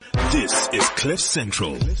This is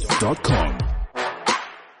CliffCentral.com.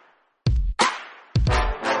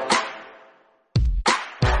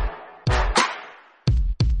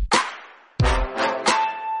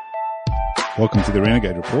 Welcome to the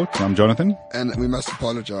Renegade Report. I'm Jonathan. And we must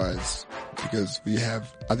apologize because we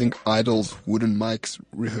have, I think, Idol's wooden mics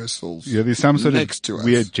rehearsals. Yeah, there's some sort next to of us.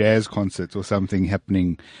 weird jazz concert or something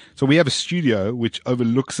happening. So we have a studio which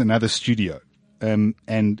overlooks another studio. And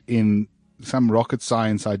in some rocket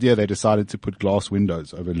science idea, they decided to put glass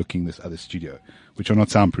windows overlooking this other studio, which are not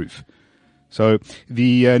soundproof. So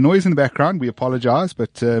the noise in the background, we apologize,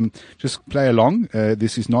 but just play along.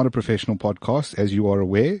 This is not a professional podcast, as you are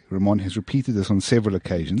aware. Ramon has repeated this on several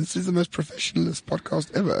occasions. This is the most professionalist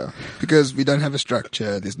podcast ever because we don't have a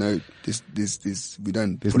structure. There's no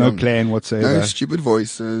plan whatsoever. No stupid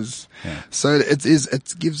voices. Yeah. So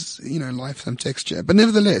it gives, life some texture. But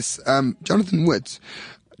nevertheless, Jonathan Witt,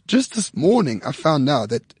 just this morning I found out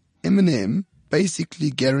that Eminem basically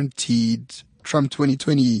guaranteed Trump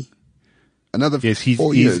 2020 another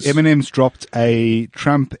 4 years. Eminem's dropped a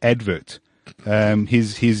Trump advert,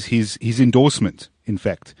 his endorsement, in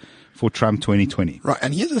fact, for Trump 2020. Right,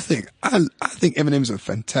 and here's the thing. I think Eminem's a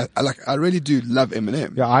fantastic, I really do love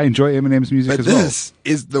Eminem. Yeah, I enjoy Eminem's music as well. But this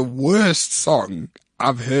is the worst song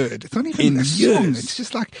I've heard. It's not even a song. It's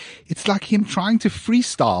just it's like him trying to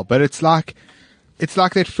freestyle, but it's like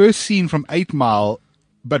that first scene from 8 Mile,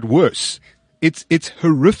 but worse. It's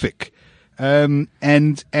horrific. And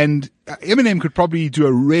Eminem could probably do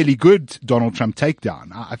a really good Donald Trump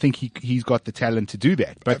takedown. I think he's got the talent to do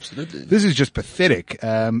that. But absolutely, this is just pathetic.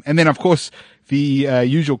 And then, of course, the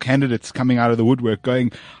usual candidates coming out of the woodwork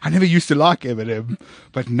going, I never used to like Eminem,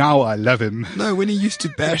 but now I love him. No, when he used to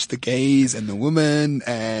bash the gays and the women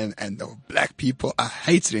and the black people, I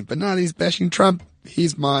hated him. But now he's bashing Trump.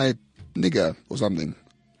 He's my nigger or something.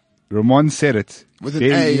 Ramon said it. With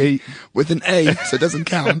an A, so it doesn't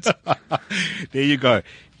count. There you go.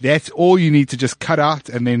 That's all you need to just cut out,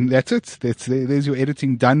 and then that's it. There's your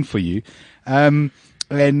editing done for you. While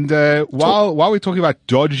we're talking about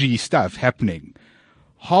dodgy stuff happening,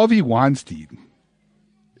 Harvey Weinstein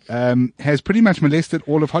has pretty much molested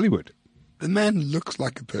all of Hollywood. The man looks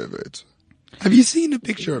like a pervert. Have you seen a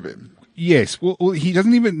picture of him? Yes. Well, he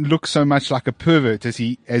doesn't even look so much like a pervert as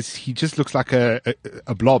he just looks like a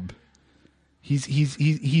blob. He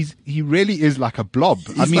really is like a blob.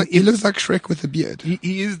 He looks like Shrek with a beard.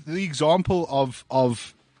 He is the example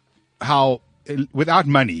of how without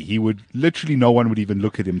money literally no one would even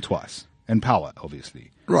look at him twice, and power,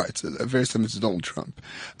 obviously. Right, so very similar to Donald Trump.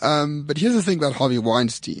 But here's the thing about Harvey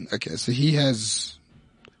Weinstein. Okay, so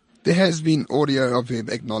there has been audio of him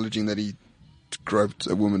acknowledging that he groped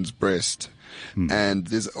a woman's breast. And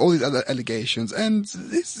there's all these other allegations, and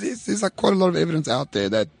there's like quite a lot of evidence out there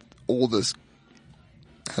that all this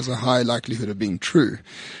has a high likelihood of being true.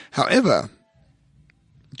 However,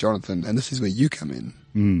 Jonathan, and this is where you come in,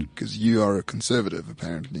 because you are a conservative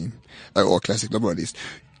apparently, or a classic liberal at least,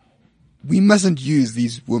 we mustn't use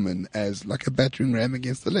these women as like a battering ram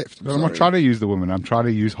against the left. I'm not trying to use the women. I'm trying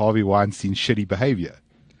to use Harvey Weinstein's shitty behavior.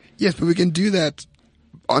 Yes, but we can do that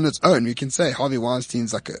on its own. We can say Harvey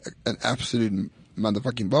Weinstein's like an absolute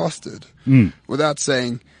motherfucking bastard without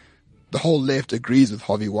saying the whole left agrees with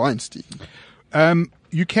Harvey Weinstein.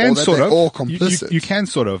 You can sort of. All complicit. You can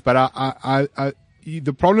sort of, but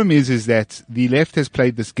the problem is that the left has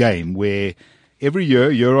played this game where every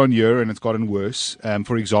year on year, and it's gotten worse.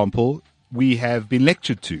 For example, we have been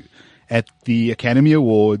lectured to at the Academy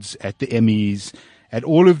Awards, at the Emmys, at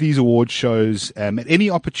all of these award shows, at any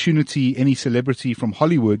opportunity any celebrity from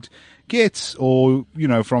Hollywood gets, or,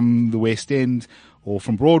 from the West End or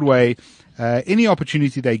from Broadway, any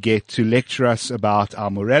opportunity they get to lecture us about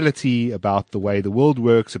our morality, about the way the world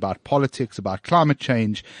works, about politics, about climate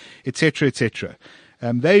change, etc., etc.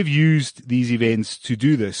 They've used these events to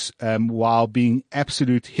do this, while being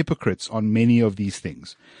absolute hypocrites on many of these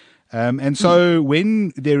things. And so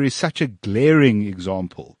when there is such a glaring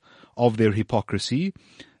example of their hypocrisy,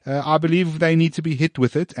 I believe they need to be hit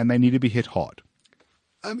with it, and they need to be hit hard.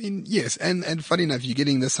 I mean, yes, and funny enough, you're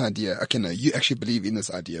getting this idea. Okay, no, you actually believe in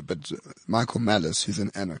this idea, but Michael Malice, who's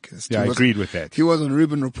an anarchist. Yeah, I agreed with that. He was on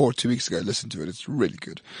Rubin Report 2 weeks ago. Listen to it. It's really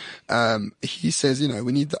good. He says,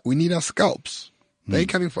 we need our scalps. They're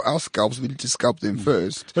coming for our scalps. We need to scalp them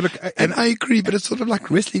first. But look, and I agree, but it's sort of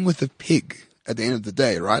like wrestling with a pig at the end of the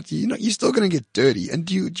day, right? You're still going to get dirty. And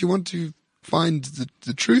do you want to find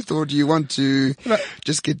the truth, or do you want to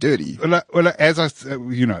just get dirty? Well, as I,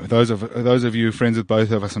 those of you friends with both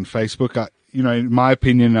of us on Facebook, in my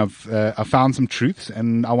opinion, I've found some truths,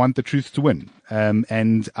 and I want the truth to win.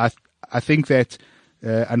 And I think that,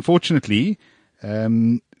 unfortunately,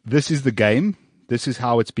 this is the game. This is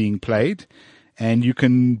how it's being played. And you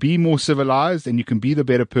can be more civilized and you can be the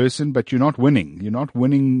better person, but you're not winning. You're not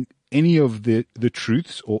winning any of the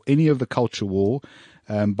truths or any of the culture war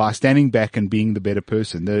by standing back and being the better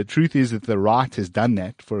person. The truth is that the right has done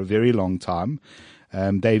that for a very long time.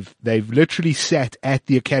 They've literally sat at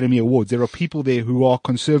the Academy Awards. There are people there who are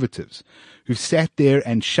conservatives who've sat there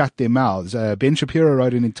and shut their mouths. Ben Shapiro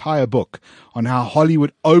wrote an entire book on how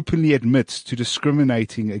Hollywood openly admits to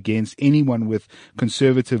discriminating against anyone with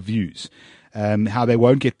conservative views. How they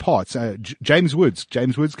won't get parts. James Woods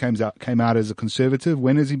came out as a conservative.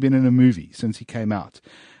 When has he been in a movie since he came out?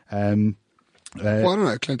 Well, I don't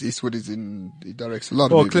know. Clint Eastwood he directs a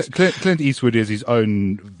lot of movies. Clint Eastwood is his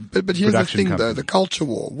own But here's the thing, company. though, the culture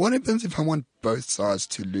war. What happens if I want both sides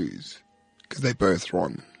to lose? Because they're both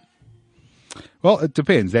wrong. Well, it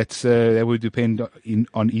depends. That would depend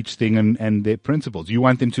on each thing and their principles. You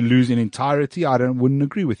want them to lose in entirety? Wouldn't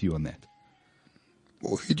agree with you on that.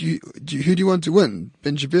 Well, who do you want to win?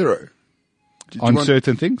 Ben Shapiro?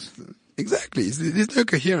 Certain things? Exactly. There's no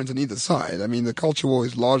coherence on either side. I mean, the culture war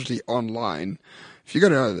is largely online. If you go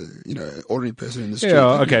to an ordinary person in the street,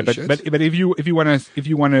 yeah, okay, but if you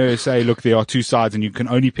want to say, look, there are two sides and you can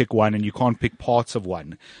only pick one and you can't pick parts of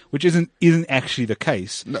one, which isn't actually the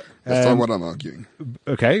case. No, that's not what I'm arguing.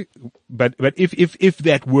 Okay, but if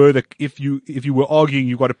that were if you were arguing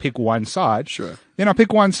you got to pick one side, sure, then I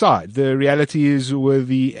pick one side. The reality is, were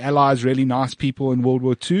the Allies really nice people in World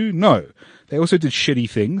War II? No, they also did shitty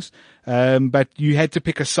things. But you had to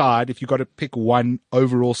pick a side if you got to pick one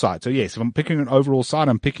overall side. So yes, if I'm picking an overall side,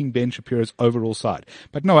 I'm picking Ben Shapiro's overall side.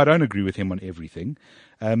 But no, I don't agree with him on everything.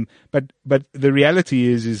 But the reality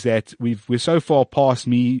is that we're so far past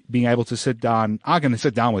me being able to sit down. I'm going to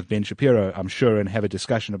sit down with Ben Shapiro, I'm sure, and have a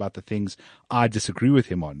discussion about the things I disagree with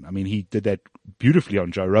him on. I mean, he did that beautifully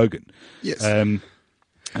on Joe Rogan. Yes.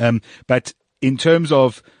 But in terms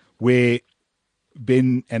of where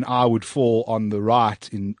Ben and I would fall on the right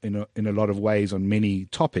in a lot of ways on many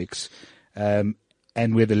topics, and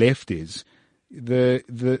where the left is, the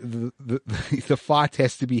fight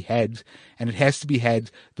has to be had, and it has to be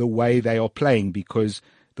had the way they are playing, because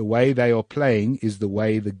the way they are playing is the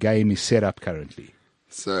way the game is set up currently.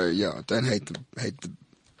 So yeah, don't hate the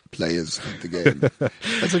players, hate the game.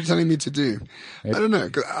 That's what you're telling me to do. I don't know.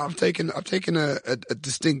 'Cause I've taken a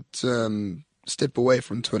distinct step away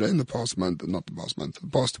from Twitter in the past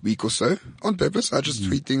week or so, on purpose. I just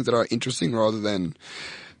tweet things that are interesting rather than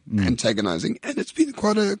antagonizing, and it's been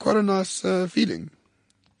quite a nice feeling.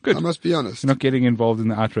 Good. I must be honest. You're not getting involved in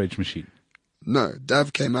the outrage machine. No,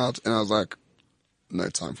 Dav came out and I was like, no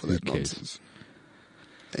time for that nonsense.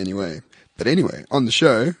 Anyway, on the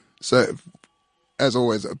show, so as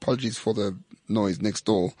always, apologies for the noise next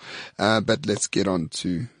door, but let's get on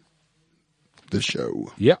to the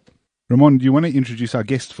show. Yeah. Ramon, do you want to introduce our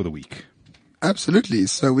guest for the week? Absolutely.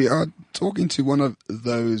 So we are talking to one of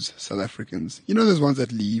those South Africans. You know those ones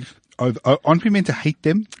that leave? Aren't we meant to hate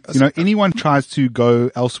them? Anyone tries to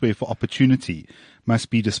go elsewhere for opportunity must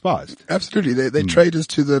be despised. Absolutely. They're traitors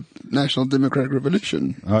to the National Democratic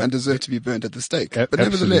Revolution and deserve to be burnt at the stake. But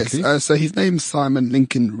nevertheless, so his name's Simon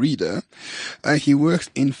Lincoln Reeder. He works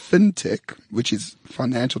in fintech, which is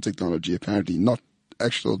financial technology, apparently, not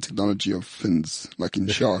actual technology of fins, like in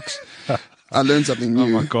sharks. I learned something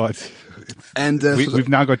new. Oh my God. And we've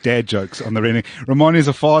now got dad jokes on the running. Ramon is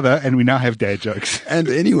a father and we now have dad jokes. And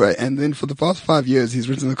anyway, and then for the past 5 years, he's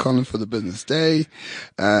written a column for the Business Day,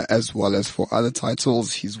 as well as for other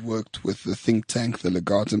titles. He's worked with the think tank, the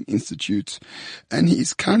Legatum Institute, and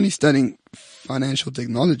he's currently studying financial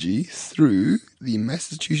technology through the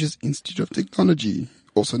Massachusetts Institute of Technology,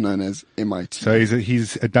 also known as MIT. So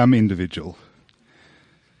he's a dumb individual.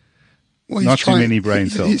 Well, not too many brain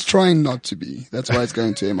cells. He's trying not to be. That's why he's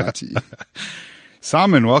going to MIT.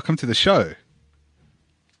 Simon, welcome to the show.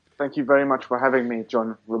 Thank you very much for having me,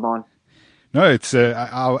 John Ramon. No, it's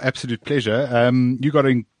our absolute pleasure. You got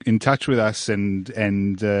in touch with us and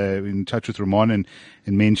in touch with Ramon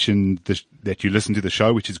and mentioned that you listen to the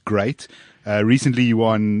show, which is great. Recently, you were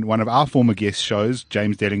on one of our former guest shows,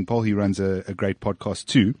 James Dellingpole. He runs a great podcast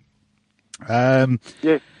too.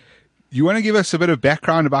 Yeah. You want to give us a bit of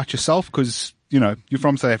background about yourself? Because, you're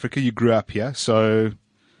from South Africa, you grew up here. So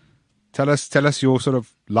tell us your sort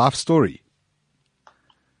of life story.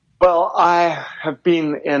 Well, I have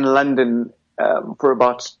been in London for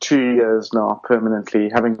about 2 years now, permanently,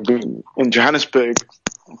 having been in Johannesburg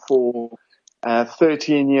for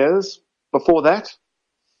 13 years before that.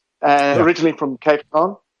 Originally from Cape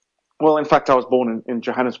Town. Well, in fact, I was born in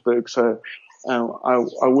Johannesburg, so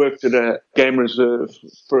I worked at a game reserve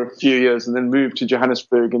for a few years and then moved to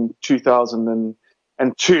Johannesburg in 2008.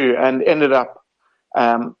 and ended up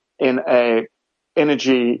in a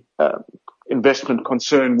energy investment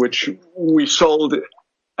concern, which we sold,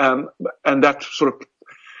 and that sort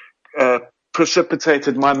of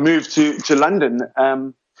precipitated my move to London.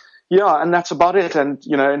 And that's about it. And,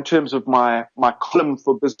 in terms of my column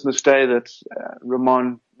for Business Day that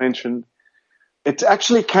Ramon mentioned, it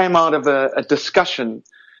actually came out of a discussion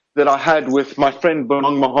that I had with my friend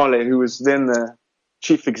Bonang Mahale, who was then the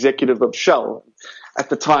chief executive of Shell. At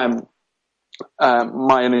the time,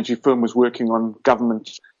 my energy firm was working on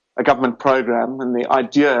a government program, and the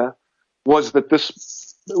idea was that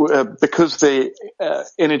this, because the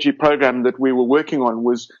energy program that we were working on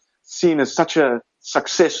was seen as such a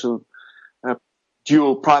success of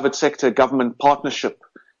dual private sector government partnership,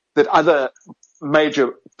 that other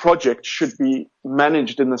major projects should be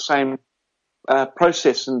managed in the same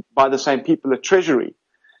process and by the same people at Treasury.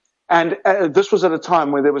 And this was at a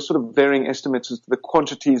time where there were sort of varying estimates as to the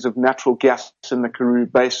quantities of natural gas in the Karoo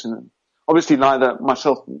Basin. Obviously, neither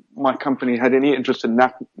myself, my company, had any interest in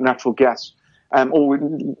natural gas, and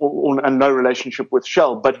no relationship with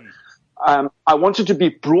Shell. But I wanted to be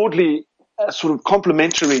broadly sort of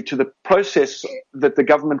complementary to the process that the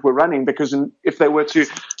government were running, because if they were to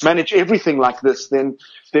manage everything like this, then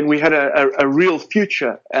we had a real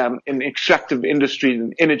future in extractive industries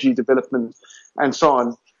and energy development and so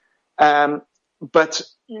on. But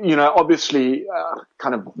obviously,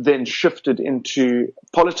 kind of then shifted into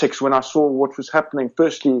politics when I saw what was happening.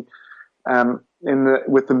 Firstly,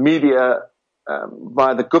 with the media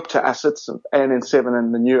via the Gupta assets of ANN7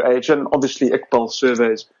 and the New Age, and obviously Iqbal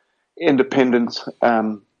Survey's independent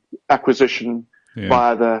acquisition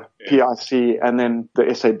via the PIC and then the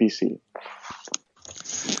SABC.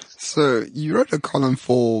 So you wrote a column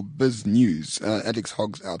for Biz News, Alex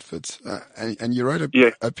Hogg's outfit, and you wrote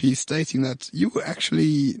a piece stating that you were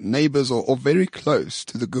actually neighbors or very close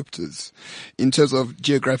to the Guptas in terms of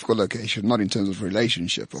geographical location, not in terms of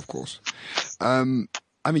relationship, of course.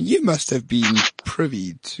 You must have been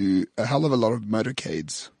privy to a hell of a lot of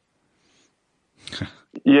motorcades.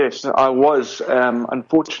 Yes, I was,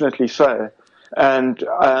 unfortunately so. And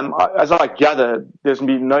as I gather, there's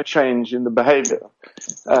been no change in the behavior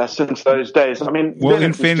since those days. Well,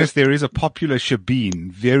 in fairness, there is a popular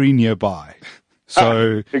shebeen very nearby.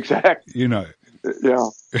 So, exactly. Yeah,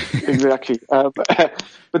 exactly.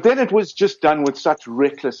 But then it was just done with such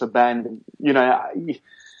reckless abandon.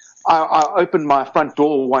 I opened my front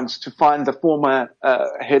door once to find the former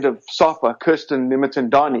head of SAPA, Kirsten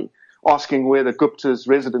Nimitendani, asking where the Gupta's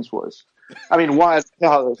residence was. Why the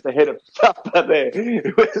hell is the head of SAPA there?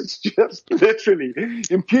 It was just literally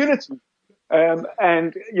impunity. But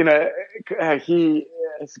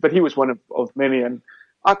he was one of many. And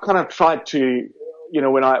I kind of tried to,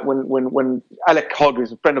 when Alec Hogg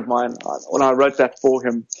is a friend of mine, when I wrote that for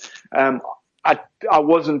him, I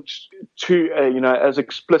wasn't too, as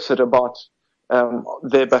explicit about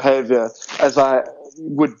their behavior as I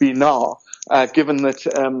would be now, given that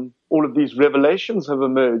all of these revelations have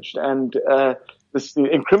emerged and this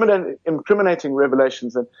incriminating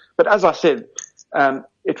revelations. But as I said,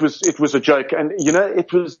 it was a joke, and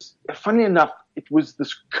it was, funny enough, it was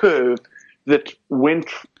this curve that went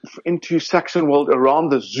into Saxonwold around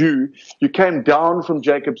the zoo. You came down from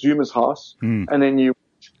Jacob Zuma's house, and then you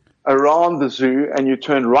around the zoo, and you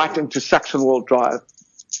turned right into Saxonwold Drive,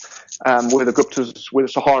 where the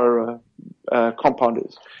Sahara compound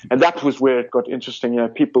is. And that was where it got interesting.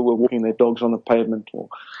 People were walking their dogs on the pavement, or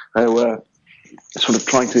they were sort of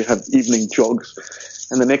trying to have evening jogs.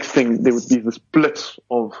 And the next thing, there would be this blitz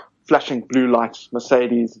of flashing blue lights,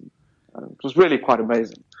 Mercedes. It was really quite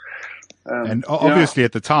amazing. And obviously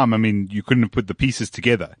at the time, you couldn't have put the pieces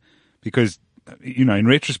together because, in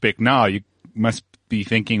retrospect now, you must be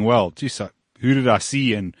thinking, well, geez, who did I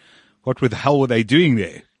see and what the hell were they doing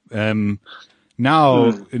there?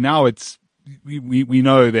 Now it's, we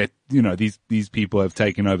know that, these people have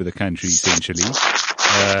taken over the country essentially,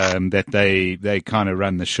 that they kind of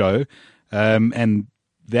run the show. And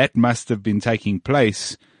that must have been taking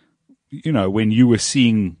place, when you were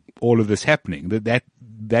seeing all of this happening,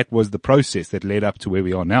 that was the process that led up to where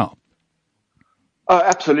we are now. Oh,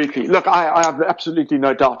 absolutely. Look, I have absolutely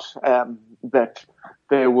no doubt, that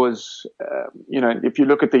there was, if you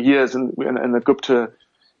look at the years and the Gupta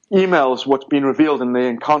emails, what's been revealed in the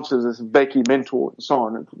encounters as Beki mentor and so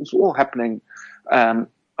on, it was all happening,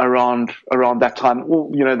 around that time. Well,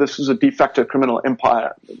 this is a de facto criminal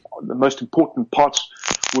empire. The most important parts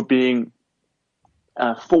were being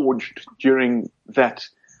forged during that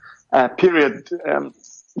period,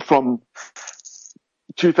 from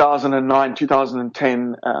 2009,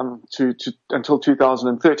 2010 to until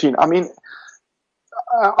 2013.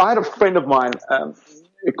 I had a friend of mine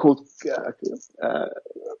called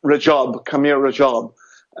Kamir Rajab,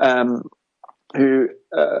 who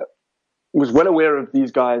was well aware of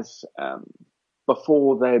these guys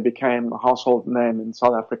before they became a household name in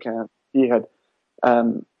South Africa. He had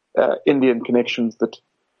Indian connections that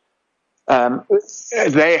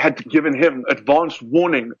they had given him advanced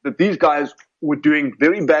warning that these guys were doing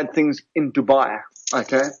very bad things in Dubai,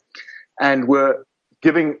 okay, and were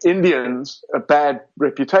giving Indians a bad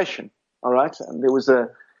reputation, all right? And there was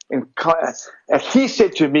he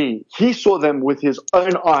said to me, he saw them with his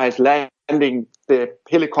own eyes landing their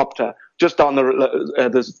helicopter just down the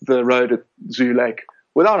road at Zoo Lake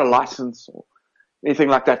without a license or anything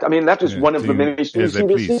like that. I mean, that is one of the many stories.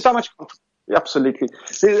 There's so much, absolutely.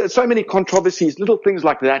 There's so many controversies, little things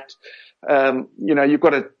like that. You've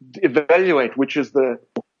got to evaluate which is the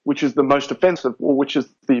most offensive or which is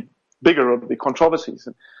the bigger of the controversies.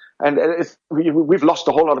 And we've lost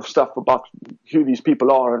a whole lot of stuff about who these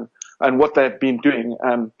people are and what they've been doing,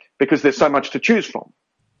 because there's so much to choose from,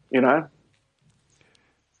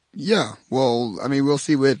 Yeah, well, I mean, we'll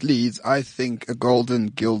see where it leads. I think a golden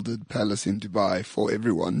gilded palace in Dubai for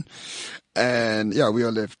everyone. And yeah, we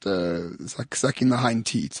are left, it's like sucking the hind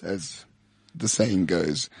teeth, as the saying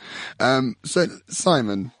goes. So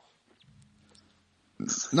Simon,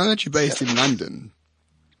 now that you're based in London,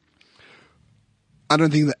 I don't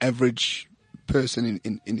think the average person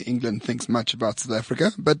in England thinks much about South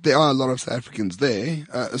Africa, but there are a lot of South Africans there.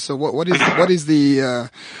 So what is the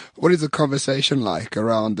conversation like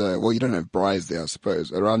around, well, you don't have braais there, I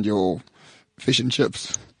suppose, around your fish and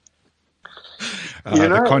chips?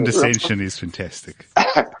 The condescension is fantastic.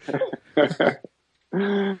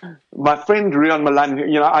 My friend Rian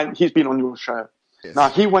Malan, he's been on your show. Yes. Now,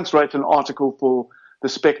 he once wrote an article for The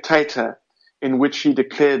Spectator in which he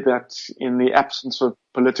declared that in the absence of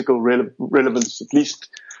political relevance, at least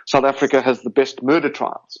South Africa has the best murder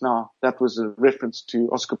trials. Now, that was a reference to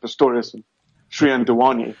Oscar Pistorius and Sriyan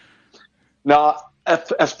Dewani. Now,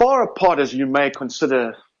 as far apart as you may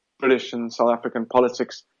consider British and South African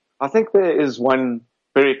politics, I think there is one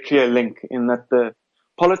very clear link in that the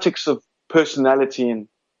politics of personality and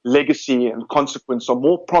legacy and consequence are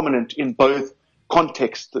more prominent in both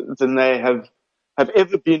contexts than they have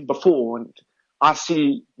ever been before. And I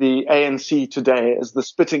see the ANC today as the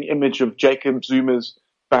spitting image of Jacob Zuma's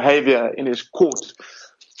behavior in his court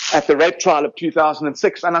at the rape trial of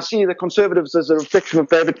 2006. And I see the Conservatives as a reflection of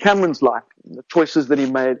David Cameron's life, the choices that he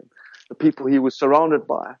made, the people he was surrounded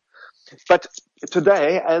by. But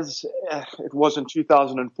today, as it was in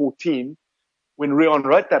 2014, when Rian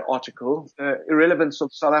wrote that article, the irrelevance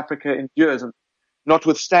of South Africa endures, and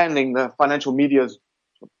notwithstanding the financial media's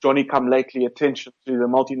Johnny-come-lately attention to the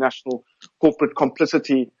multinational corporate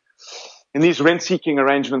complicity in these rent-seeking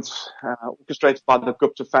arrangements orchestrated by the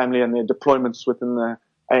Gupta family and their deployments within the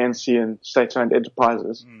ANC and state-owned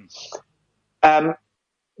enterprises. The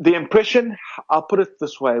impression, I'll put it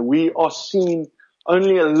this way, we are seen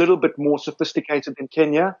only a little bit more sophisticated in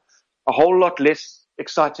Kenya, a whole lot less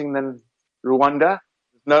exciting than Rwanda,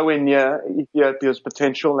 nowhere near Ethiopia's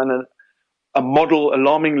potential, and a model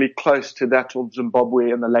alarmingly close to that of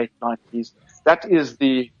Zimbabwe in the late 90s. That is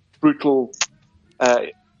the brutal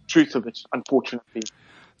truth of it, unfortunately.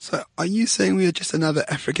 So are you saying we are just another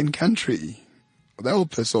African country? That will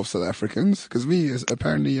piss off South Africans, because we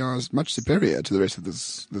apparently are much superior to the rest of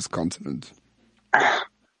this continent.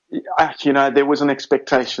 There was an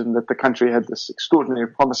expectation that the country had this extraordinary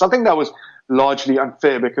promise. I think that was largely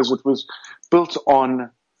unfair because it was built on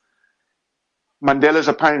Mandela's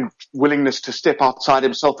apparent willingness to step outside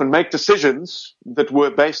himself and make decisions that were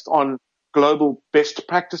based on global best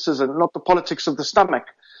practices and not the politics of the stomach.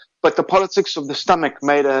 But the politics of the stomach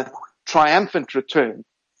made a triumphant return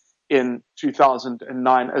in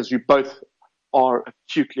 2009, as you both are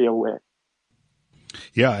acutely aware.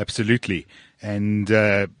 Yeah, absolutely. And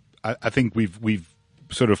I think we've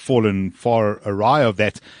sort of fallen far awry of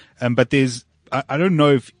that. But I don't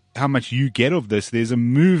know how much you get of this. There's a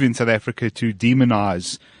move in South Africa to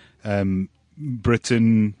demonize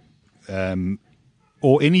Britain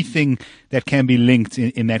or anything that can be linked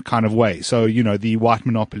in that kind of way. So, the white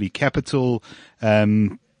monopoly capital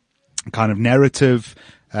kind of narrative,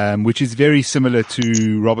 which is very similar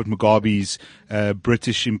to Robert Mugabe's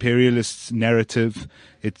British imperialist narrative.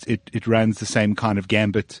 It runs the same kind of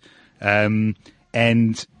gambit.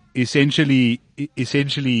 And essentially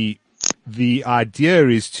the idea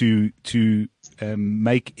is to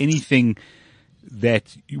make anything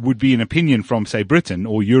that would be an opinion from, say, Britain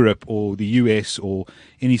or Europe or the US or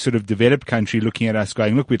any sort of developed country looking at us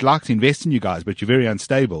going, look, we'd like to invest in you guys, but you're very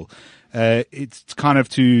unstable. it's kind of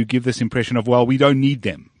to give this impression of, well, we don't need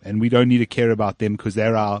them and we don't need to care about them because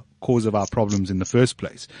they're our cause of our problems in the first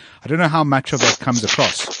place. I don't know how much of that comes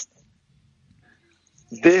across.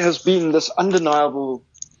 There has been this undeniable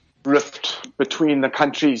rift between the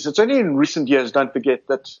countries. It's only in recent years, don't forget,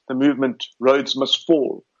 that the movement Rhodes Must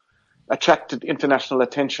Fall attracted international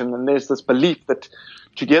attention. And there's this belief that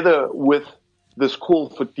together with this call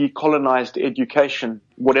for decolonized education,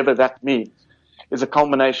 whatever that means, is a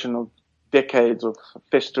culmination of decades of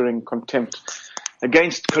festering contempt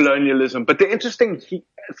against colonialism. But the interesting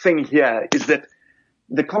thing here is that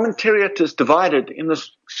the commentariat is divided in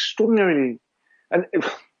this extraordinarily, and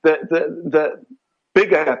the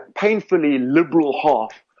bigger, painfully liberal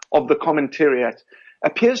half of the commentariat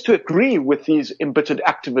appears to agree with these embittered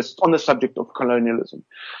activists on the subject of colonialism.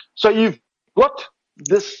 So you've got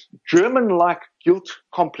this German-like guilt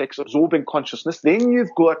complex absorbing consciousness. Then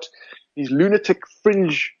you've got these lunatic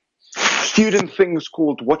fringe student things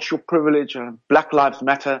called What's Your Privilege and Black Lives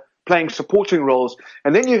Matter playing supporting roles.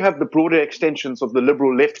 And then you have the broader extensions of the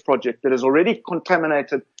liberal left project that has already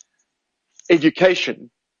contaminated education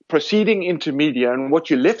proceeding into media. And what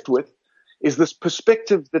you're left with is this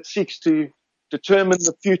perspective that seeks to determine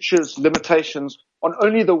the future's limitations on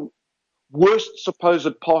only the worst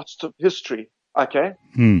supposed parts of history. Okay.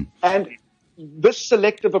 And this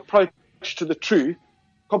selective approach to the truth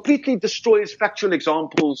completely destroys factual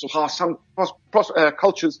examples of how some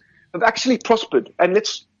cultures have actually prospered. And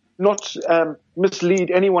let's not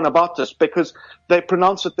mislead anyone about this because they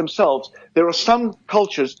pronounce it themselves. There are some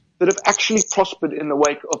cultures that have actually prospered in the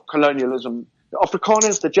wake of colonialism. The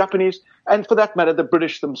Afrikaners, the Japanese, and for that matter, the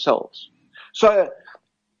British themselves. So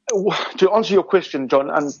to answer your question, John,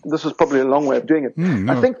 and this is probably a long way of doing it,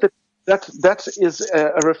 No. I think that is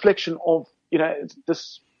a reflection of,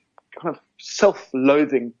 this kind of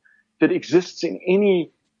self-loathing that exists in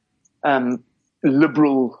any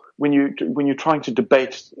liberal, when you're trying to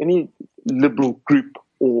debate any liberal group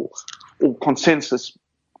or consensus,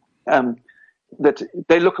 that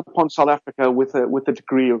they look upon South Africa with a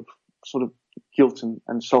degree of sort of guilt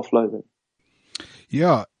and self-loathing.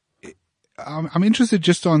 Yeah. I'm interested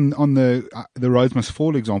just on the Rhodes Must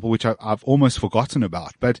Fall example, which I've almost forgotten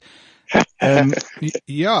about. But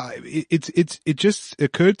yeah, it just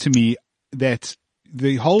occurred to me that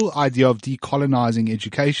the whole idea of decolonizing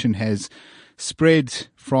education has spread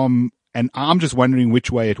from, and I'm just wondering which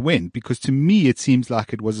way it went, because to me it seems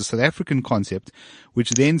like it was a South African concept,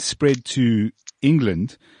 which then spread to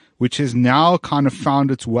England, which has now kind of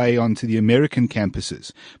found its way onto the American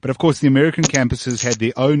campuses. But of course, the American campuses had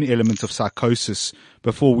their own element of psychosis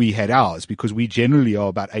before we had ours, because we generally are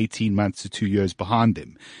about 18 months to 2 years behind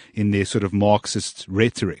them in their sort of Marxist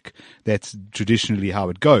rhetoric. That's traditionally how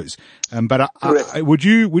it goes. But would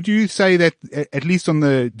you say that at least on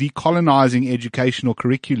the decolonizing educational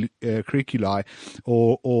curriculi,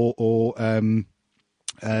 or in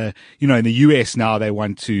the US now they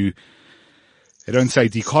want to, they don't say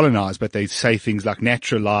decolonize, but they say things like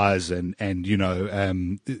naturalize and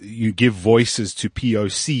you give voices to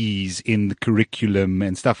POCs in the curriculum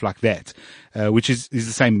and stuff like that, which is the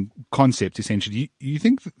same concept essentially. You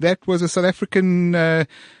think that was a South African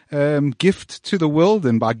gift to the world?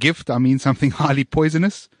 And by gift, I mean something highly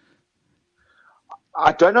poisonous?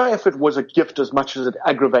 I don't know if it was a gift as much as it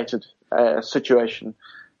aggravated a situation.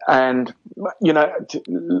 And,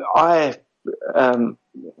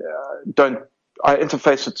 I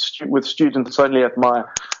interface with students only at my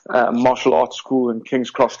martial arts school in King's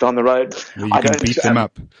Cross down the road. Where you can beat them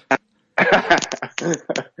up.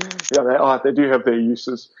 Yeah, they do have their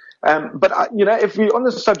uses. But if we're on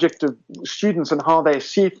the subject of students and how they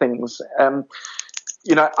see things, as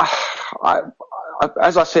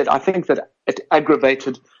I said, I think that it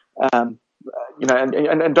aggravated, and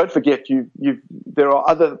don't forget, there are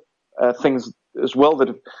other things as well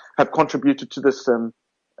that have contributed to this.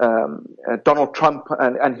 Donald Trump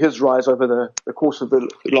and his rise over the course of the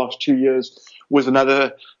last 2 years was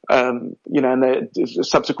another, and they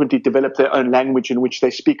subsequently developed their own language in which they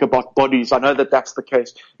speak about bodies. I know that that's the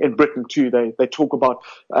case in Britain too. They talk about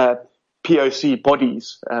POC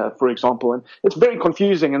bodies, for example, and it's very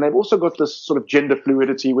confusing. And they've also got this sort of gender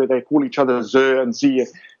fluidity where they call each other Zer and Z.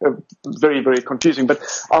 Very, very confusing. But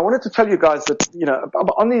I wanted to tell you guys that,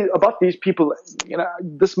 about these people,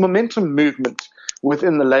 this momentum movement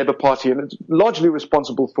within the Labour Party, and it's largely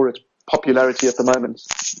responsible for its popularity at the moment,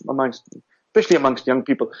 especially amongst young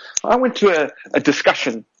people. I went to a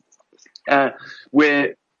discussion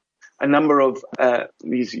where a number of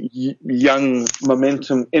these young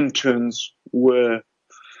momentum interns were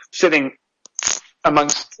setting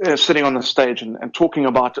amongst sitting on the stage and talking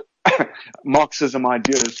about Marxism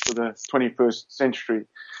ideas for the 21st century.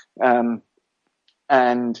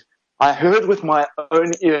 And I heard with my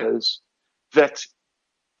own ears that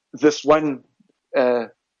this one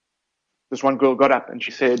girl got up and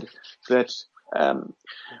she said that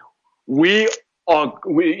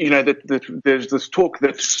that there's this talk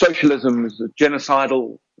that socialism is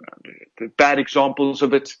genocidal, bad examples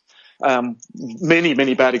of it.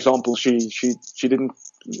 Many bad examples. She didn't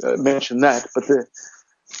mention that,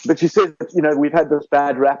 but she said that, we've had this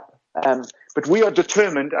bad rap, but we are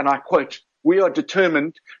determined, and I quote, "We are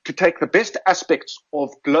determined to take the best aspects of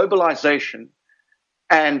globalization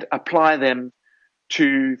and apply them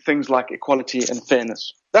to things like equality and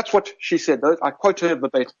fairness." That's what she said. I quote her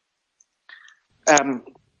verbatim.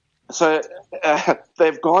 So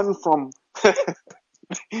they've gone from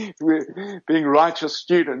being righteous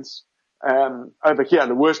students over here,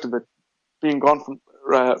 the worst of it, being gone from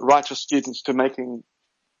righteous students to making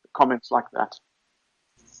comments like that.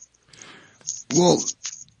 Well,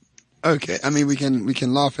 okay. I mean, we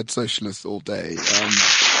can laugh at socialists all day,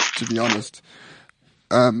 to be honest.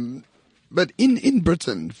 But in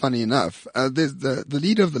Britain, funny enough, there's the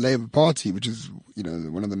leader of the Labour Party, which is,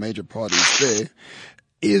 one of the major parties there,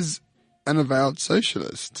 is an avowed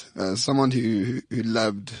socialist, someone who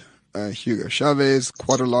loved Hugo Chavez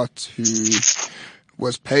quite a lot, who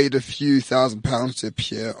was paid a few £1,000s to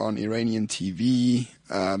appear on Iranian TV,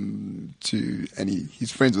 and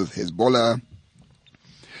he's friends with Hezbollah.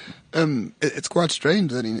 It's quite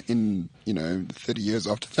strange that in 30 years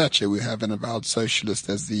after Thatcher, we have an avowed socialist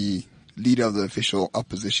as the leader of the official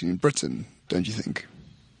opposition in Britain, don't you think?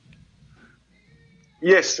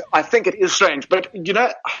 Yes, I think it is strange, but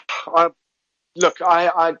Jeremy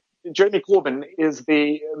Corbyn is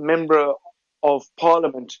the member of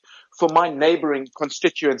parliament for my neighbouring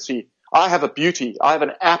constituency. I have a beauty. I have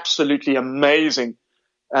an absolutely amazing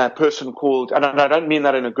person called, and I don't mean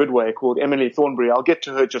that in a good way, called Emily Thornberry. I'll get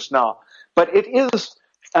to her just now. But it is,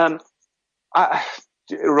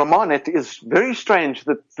 Roman, it is very strange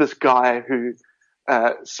that this guy who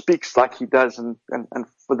speaks like he does and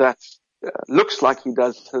for that looks like he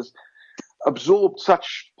does has absorbed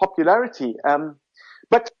such popularity.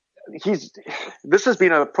 But this has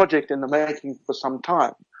been a project in the making for some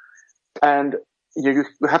time. And you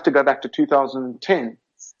have to go back to 2010.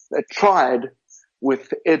 They tried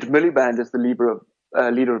with Ed Miliband as the leader of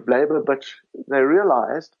Labour, but they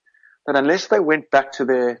realized that unless they went back to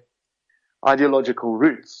their ideological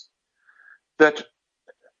roots, that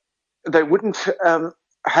they wouldn't have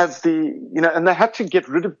and they had to get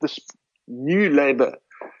rid of this new Labour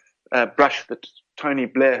brush that Tony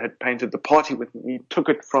Blair had painted the party with. He took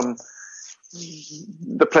it from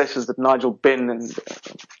the places that Nigel Benn and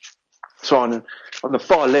so on the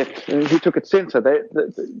far left, and he took it centre.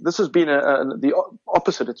 This has been the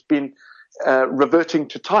opposite. It's been reverting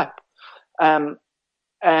to type, and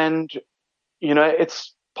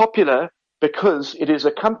it's popular because it is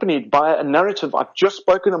accompanied by a narrative I've just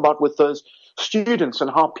spoken about with those students and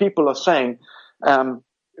how people are saying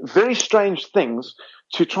very strange things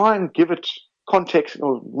to try and give it context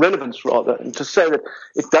or relevance rather, and to say that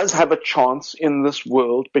it does have a chance in this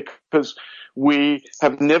world because we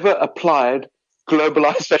have never applied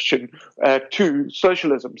globalization to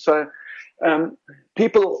socialism. So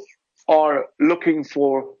people are looking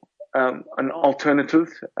for an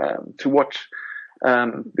alternative to what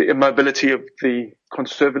the immobility of the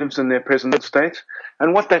Conservatives in their present state.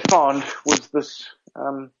 And what they found was this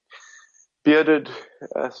bearded,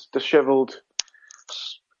 dishevelled,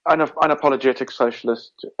 unapologetic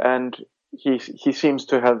socialist, and he seems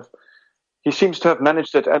to have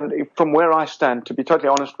managed it. And from where I stand, to be totally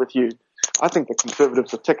honest with you, I think the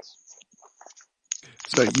Conservatives are ticks.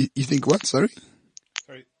 So you think what? Sorry,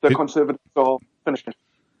 the Conservatives are finished.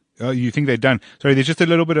 Oh, you think they're done? Sorry, there's just a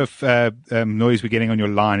little bit of noise we're getting on your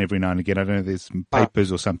line every now and again. I don't know if there's some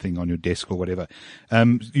papers or something on your desk or whatever.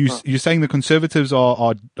 You're saying the Conservatives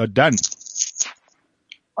are done?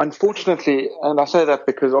 Unfortunately, and I say that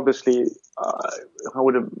because obviously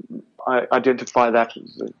I identify that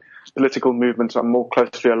as the political movements I'm more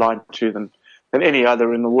closely aligned to than any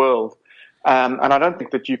other in the world. And I don't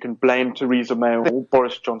think that you can blame Theresa May or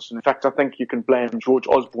Boris Johnson. In fact, I think you can blame George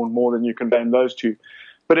Osborne more than you can blame those two.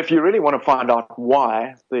 But if you really want to find out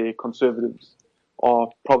why the Conservatives are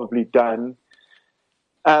probably done,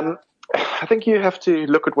 I think you have to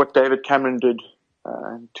look at what David Cameron did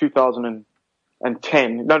in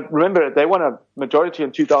 2010. Now, remember, they won a majority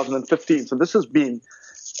in 2015, so this has been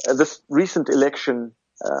this recent election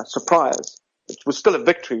surprise. It was still a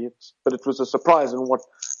victory, but it was a surprise in what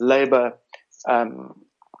Labour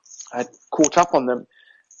had caught up on them,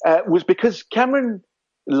 was because Cameron,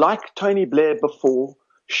 like Tony Blair before,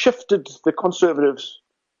 shifted the Conservatives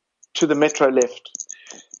to the metro left.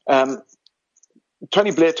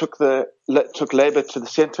 Tony Blair took Labour to the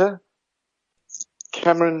centre.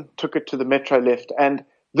 Cameron took it to the metro left. And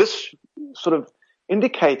this sort of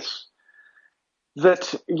indicates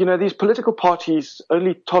that, these political parties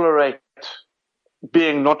only tolerate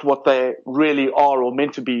being not what they really are or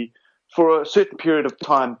meant to be for a certain period of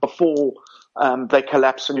time before they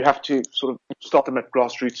collapse, and you have to sort of start them at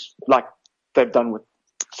grassroots like they've done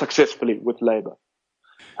successfully with Labour.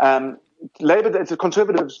 Labour, the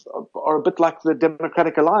Conservatives are a bit like the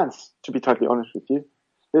Democratic Alliance, to be totally honest with you.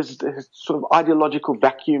 There's sort of ideological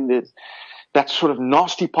vacuum. There's that sort of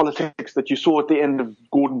nasty politics that you saw at the end of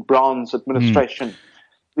Gordon Brown's administration.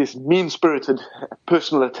 These mean-spirited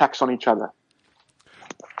personal attacks on each other.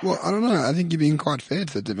 Well, I don't know. I think you're being quite fair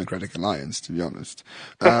to the Democratic Alliance, to be honest.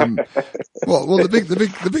 The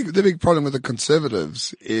big problem with the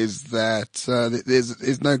Conservatives is that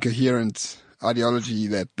there's no coherent ideology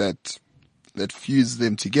that fuses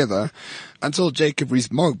them together until Jacob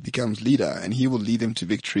Rees-Mogg becomes leader, and he will lead them to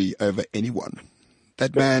victory over anyone.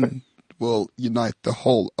 That man will unite the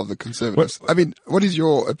whole of the Conservatives. I mean, what is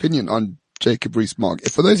your opinion on Jacob Rees-Mogg?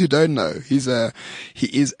 For those who don't know, he is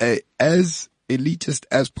as elitist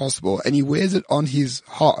as possible, and he wears it on his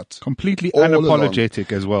heart. Completely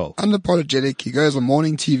unapologetic as well. Unapologetic. He goes on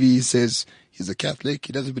morning TV, he says he's a Catholic,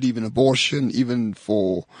 he doesn't believe in abortion, even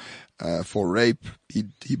for rape. He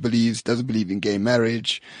doesn't believe in gay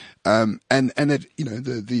marriage. And that,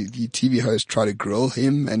 the TV host try to grill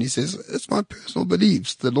him, and he says, it's my personal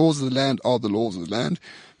beliefs. The laws of the land are the laws of the land.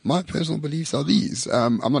 My personal beliefs are these.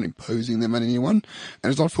 I'm not imposing them on anyone, and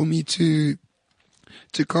it's not for me to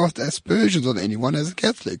cast aspersions on anyone as a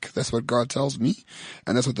Catholic. That's what God tells me,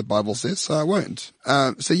 and that's what the Bible says, so I won't.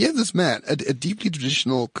 So you have this man, a deeply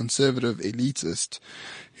traditional conservative elitist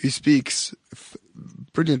who speaks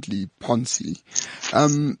brilliantly Ponzi,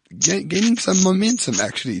 gaining some momentum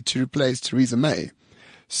actually to replace Theresa May.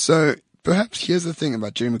 So perhaps here's the thing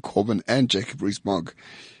about Jeremy Corbyn and Jacob Rees-Mogg.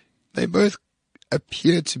 They both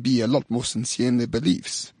appear to be a lot more sincere in their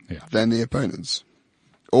beliefs than their opponents.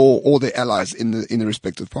 Or their allies in the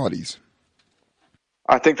respective parties.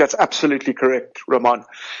 I think that's absolutely correct, Ramon.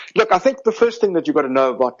 Look, I think the first thing that you've got to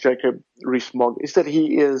know about Jacob Rees-Mogg is that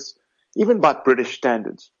he is, even by British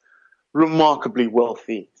standards, remarkably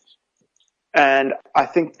wealthy. And I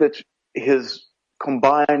think that he's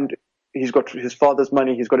got his father's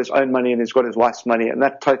money, he's got his own money, and he's got his wife's money, and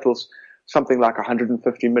that totals something like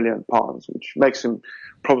 £150 million, which makes him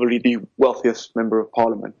probably the wealthiest member of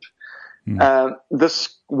Parliament.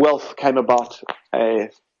 This wealth came about a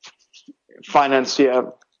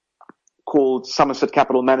financier called Somerset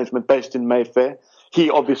Capital Management based in Mayfair. He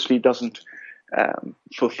obviously doesn't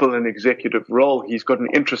fulfill an executive role. He's got an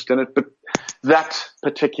interest in it, but that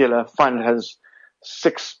particular fund has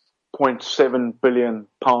 £6.7 billion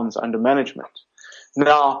under management.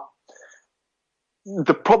 Now,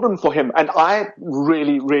 the problem for him, and I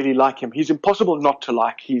really, really like him, he's impossible not to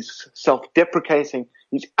like. He's self-deprecating.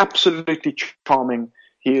 He's absolutely charming.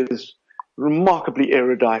 He is remarkably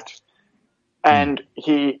erudite. And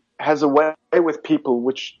he has a way with people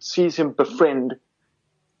which sees him befriend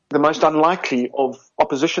the most unlikely of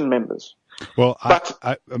opposition members. Well,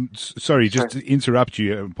 I'm sorry, just to interrupt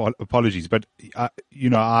you, apologies, but,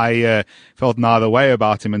 I felt neither way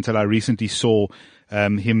about him until I recently saw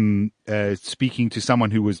him speaking to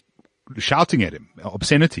someone who was shouting at him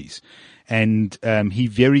obscenities. And he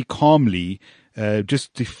very calmly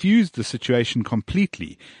just diffused the situation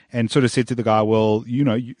completely and sort of said to the guy, well,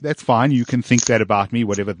 that's fine. You can think that about me,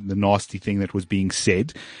 whatever the nasty thing that was being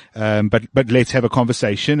said. But let's have a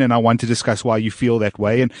conversation, and I want to discuss why you feel that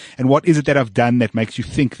way. And what is it that I've done that makes you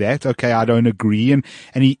think that? Okay, I don't agree. And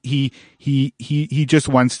he just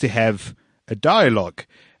wants to have a dialogue.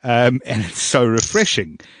 And it's so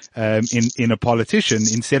refreshing, in a politician,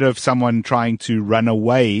 instead of someone trying to run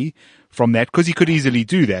away from that, because he could easily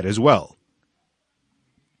do that as well.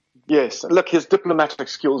 Yes, look, his diplomatic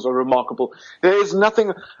skills are remarkable. There is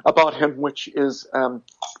nothing about him which is,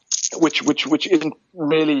 which isn't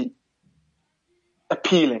really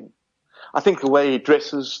appealing. I think the way he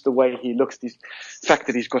dresses, the way he looks, the fact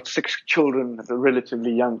that he's got 6 children at a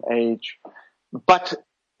relatively young age. But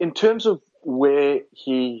in terms of where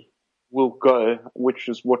he will go, which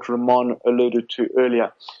is what Ramon alluded to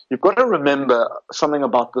earlier, you've got to remember something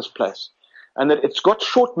about this place, and that it's got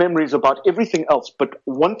short memories about everything else, but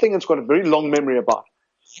one thing it's got a very long memory about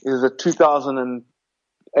is the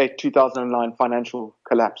 2008, 2009 financial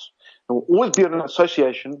collapse. There will always be an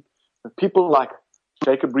association with people like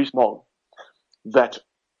Jacob Rees-Mogg that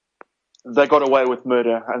they got away with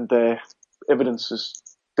murder, and their evidence is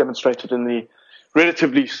demonstrated in the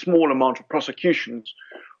relatively small amount of prosecutions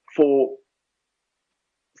for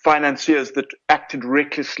financiers that acted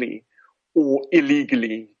recklessly or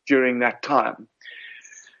illegally during that time.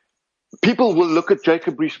 People will look at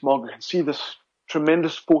Jacob Rees-Mogg and see this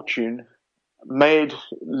tremendous fortune made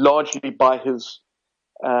largely by his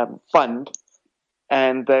fund,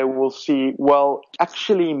 and they will see, well,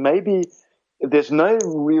 actually, maybe there's no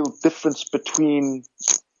real difference between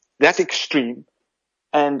that extreme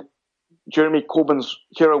and Jeremy Corbyn's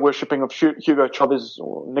hero worshipping of Hugo Chavez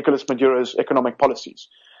or Nicolas Maduro's economic policies.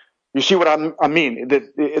 You see what I mean?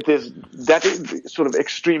 There's that sort of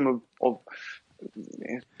extreme of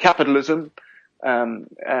capitalism,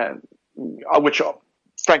 which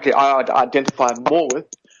frankly I identify more with.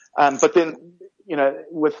 But then,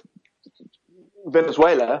 with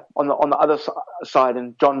Venezuela on the other side,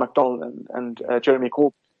 and John McDonnell and Jeremy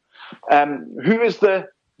Corbyn, who is the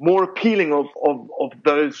more appealing of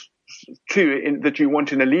those two that you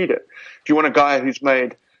want in a leader? Do you want a guy who's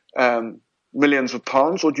made millions of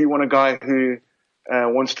pounds, or do you want a guy who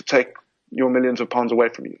wants to take your millions of pounds away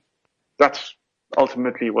from you? That's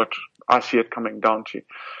ultimately what I see it coming down to.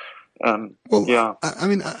 Yeah. I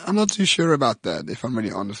mean, I'm not too sure about that, if I'm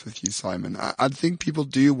really honest with you, Simon. I think people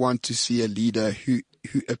do want to see a leader who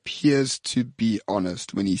appears to be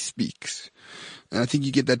honest when he speaks. And I think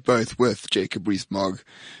you get that both with Jacob Rees-Mogg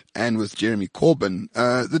and with Jeremy Corbyn.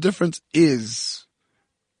 The difference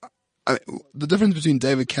between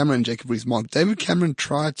David Cameron and Jacob Rees-Mogg, David Cameron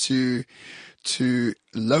tried to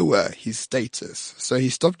lower his status. So he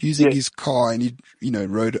stopped using his car and he,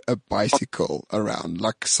 rode a bicycle around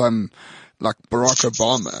like Barack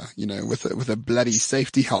Obama, with a bloody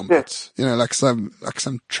safety helmet, like some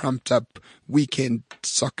trumped up weekend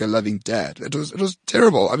soccer loving dad. It was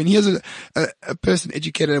terrible. I mean, here's a person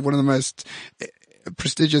educated at one of the most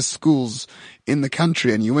prestigious schools in the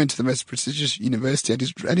country, and you went to the most prestigious university,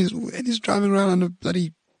 and he's driving around on a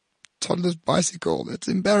bloody toddler's bicycle. That's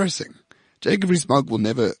embarrassing. Jacob Rees-Mogg will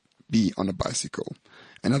never be on a bicycle.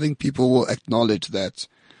 And I think people will acknowledge that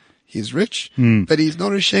he's rich, but he's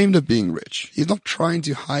not ashamed of being rich. He's not trying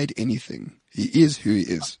to hide anything. He is who he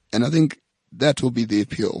is. And I think that will be the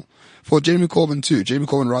appeal. For Jeremy Corbyn too. Jeremy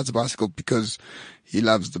Corbyn rides a bicycle because he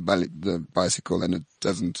loves the bicycle, and it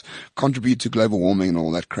doesn't contribute to global warming and all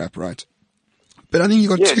that crap, right? But I think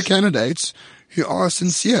you've got two candidates who are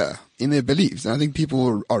sincere in their beliefs. And I think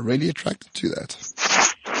people are really attracted to that.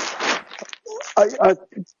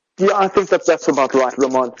 I think that's about right,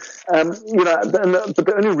 Ramon. But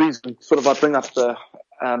the only reason sort of I bring up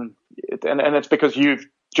and it's because you've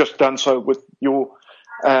just done so with your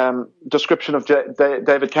description of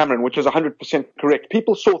David Cameron, which is 100% correct.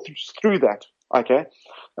 People saw through that, okay?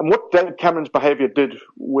 And what David Cameron's behavior did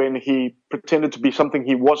when he pretended to be something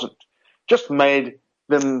he wasn't just made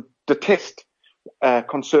them detest the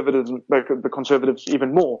Conservatives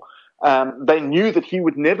even more. They knew that he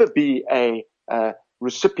would never be a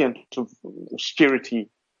recipient of austerity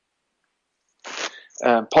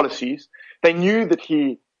policies. They knew that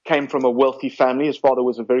he came from a wealthy family. His father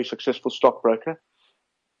was a very successful stockbroker.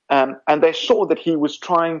 And they saw that he was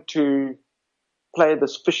trying to play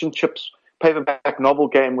this fish and chips paperback novel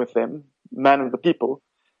game with them, man of the people,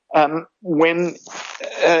 when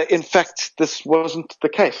in fact this wasn't the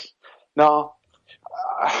case. Now,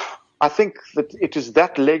 I think that it is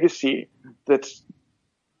that legacy that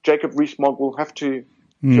Jacob Rees-Mogg will have to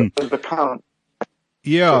overcome.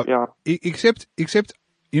 Yeah. Except,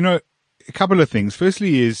 a couple of things.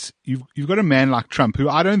 Firstly is you've got a man like Trump who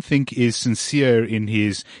I don't think is sincere in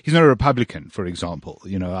he's not a Republican, for example.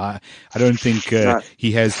 I don't think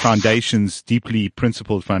he has foundations, deeply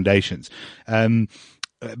principled foundations.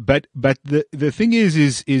 But the thing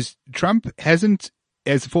is Trump hasn't,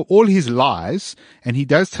 as for all his lies, and he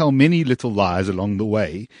does tell many little lies along the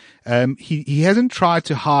way, he hasn't tried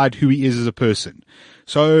to hide who he is as a person.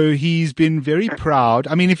 So he's been very proud.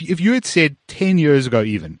 I mean, if you had said 10 years ago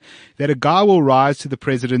even that a guy will rise to the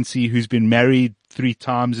presidency who's been married 3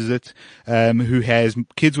 times, who has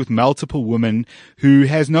kids with multiple women, who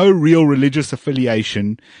has no real religious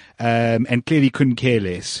affiliation, and clearly couldn't care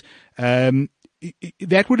less,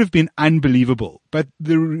 that would have been unbelievable. But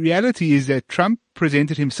the reality is that Trump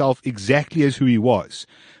presented himself exactly as who he was,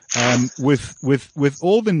 with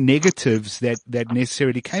all the negatives that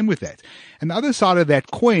necessarily came with that. And the other side of that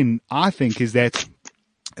coin, I think, is that,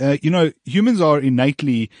 humans are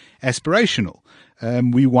innately aspirational.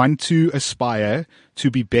 We want to aspire to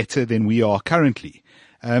be better than we are currently.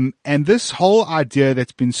 And this whole idea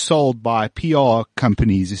that's been sold by PR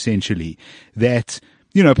companies, essentially, that,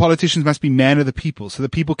 politicians must be man of the people so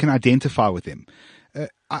that people can identify with them.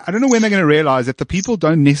 I don't know when they're going to realize that the people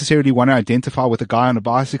don't necessarily want to identify with a guy on a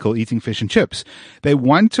bicycle eating fish and chips. They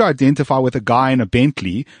want to identify with a guy in a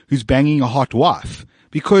Bentley who's banging a hot wife,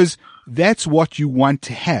 because that's what you want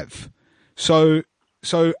to have. So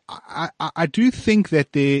I do think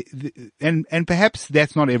that and perhaps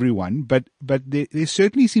that's not everyone, but there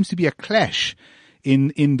certainly seems to be a clash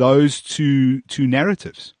in those two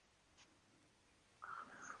narratives.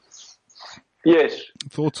 Yes.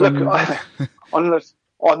 Thoughts Look, on that?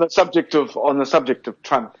 on the subject of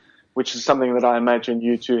Trump, which is something that I imagine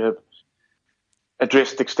you two have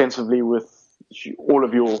addressed extensively with all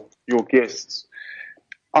of your guests.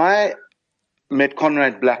 I met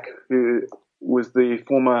Conrad Black, who was the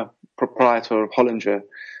former proprietor of Hollinger,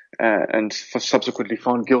 and subsequently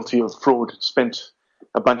found guilty of fraud, spent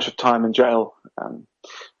a bunch of time in jail.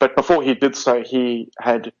 But before he did so, he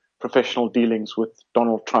had professional dealings with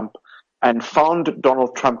Donald Trump and found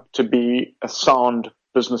Donald Trump to be a sound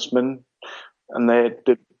businessman, and they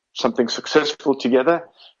did something successful together,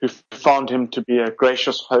 who found him to be a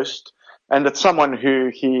gracious host, and that someone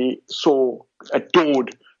who he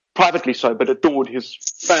adored, privately so, but adored his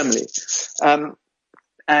family.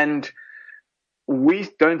 And we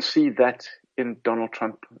don't see that in Donald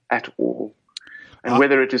Trump at all. And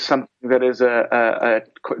whether it is something that is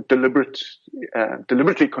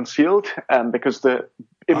deliberately concealed, because the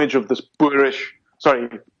image of this boorish,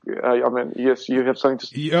 yes, you have something to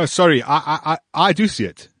say. Yeah, sorry, I do see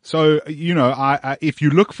it. So, if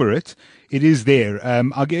you look for it, it is there.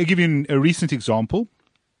 I'll give you a recent example.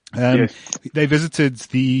 Yes. They visited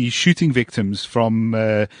the shooting victims from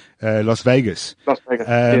Las Vegas. Yes.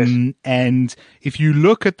 And if you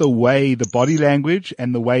look at the way the body language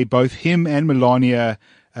and the way both him and Melania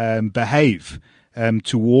behave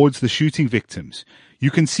towards the shooting victims,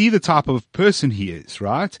 you can see the type of person he is,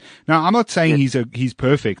 right? Now, I'm not saying he's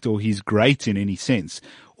perfect or he's great in any sense.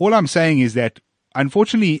 All I'm saying is that,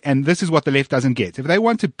 unfortunately, and this is what the left doesn't get, if they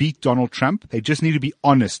want to beat Donald Trump, they just need to be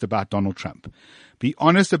honest about Donald Trump. Be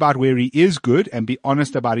honest about where he is good and be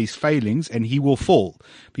honest about his failings, and he will fall,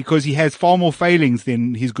 because he has far more failings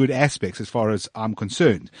than his good aspects as far as I'm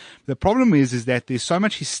concerned. The problem is that there's so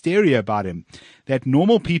much hysteria about him that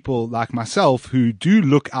normal people like myself, who do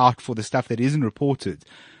look out for the stuff that isn't reported,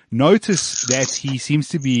 notice that he seems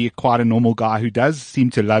to be quite a normal guy who does seem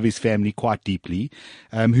to love his family quite deeply,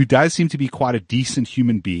 who does seem to be quite a decent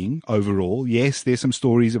human being overall. Yes, there's some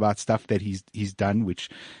stories about stuff that he's done, which,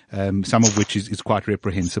 some of which is quite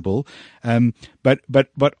reprehensible. But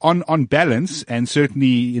on balance, and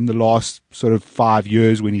certainly in the last sort of 5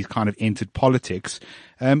 years when he's kind of entered politics,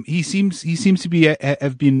 he seems to be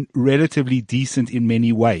have been relatively decent in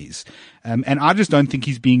many ways. And I just don't think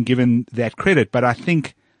he's being given that credit, but I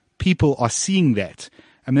think people are seeing that.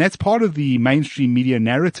 I mean, that's part of the mainstream media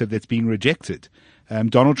narrative that's being rejected.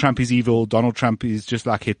 Donald Trump is evil. Donald Trump is just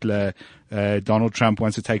like Hitler. Donald Trump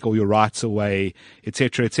wants to take all your rights away,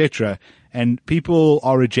 etc., etc. And people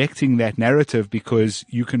are rejecting that narrative because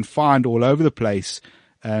you can find all over the place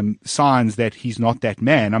signs that he's not that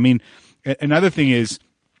man. I mean, another thing is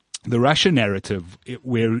the Russia narrative,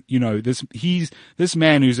 where, this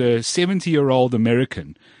man who's a 70-year-old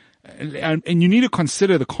American. And you need to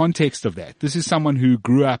consider the context of that. This is someone who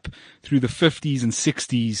grew up through the 50s and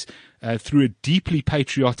 60s, through a deeply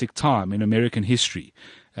patriotic time in American history.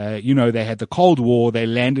 They had the Cold War, they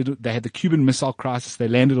had the Cuban Missile Crisis, they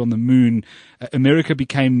landed on the moon. America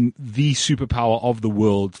became the superpower of the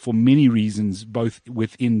world for many reasons, both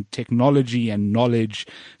within technology and knowledge,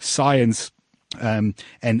 science, and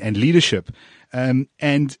leadership. And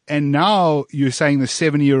now you're saying the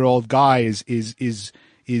 70-year-old guy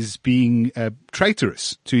is being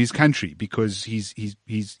traitorous to his country because he's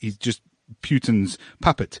just Putin's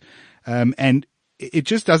puppet. And it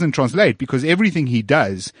just doesn't translate, because everything he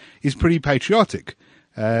does is pretty patriotic.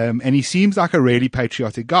 And he seems like a really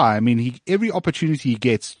patriotic guy. I mean, every opportunity he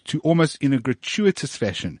gets to, almost in a gratuitous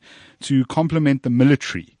fashion, to compliment the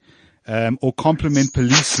military, or compliment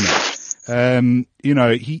policemen.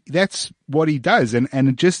 That's what he does. And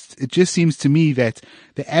it just seems to me that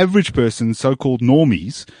the average person, so-called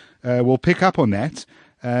normies, will pick up on that.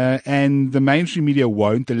 And the mainstream media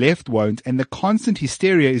won't, the left won't, and the constant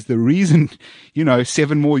hysteria is the reason,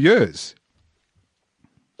 7 more years.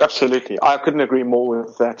 Absolutely. I couldn't agree more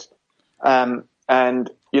with that. I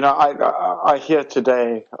hear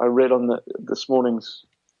today, I read on this morning's,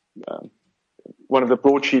 one of the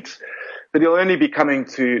broadsheets, that he'll only be coming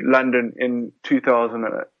to London in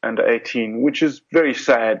 2018, which is very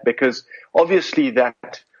sad because obviously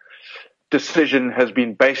that decision has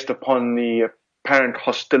been based upon the apparent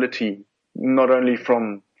hostility, not only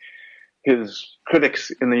from his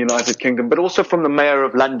critics in the United Kingdom, but also from the Mayor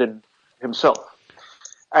of London himself.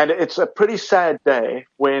 And it's a pretty sad day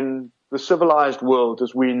when the civilized world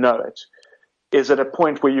as we know it is at a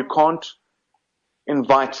point where you can't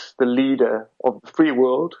invite the leader of the free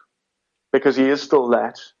world, because he is still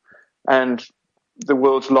that, and the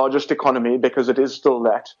world's largest economy, because it is still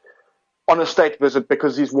that, on a state visit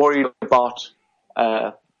because he's worried about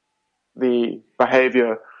the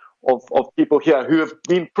behavior of people here who have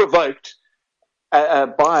been provoked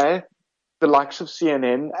by the likes of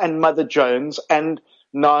CNN and Mother Jones and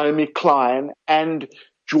Naomi Klein and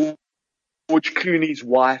George Clooney's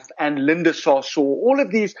wife and Linda Sarsour, all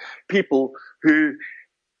of these people who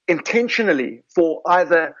intentionally, for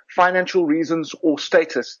either financial reasons or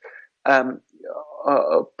status,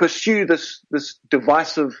 pursue this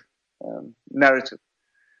divisive narrative.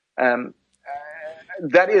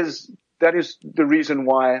 That is the reason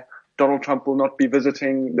why Donald Trump will not be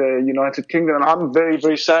visiting the United Kingdom, and I'm very,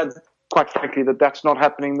 very sad, quite frankly, that that's not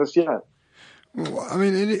happening this year. Well, I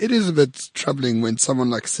mean, it is a bit troubling when someone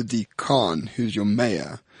like Sadiq Khan, who's your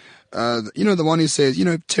mayor, the one who says,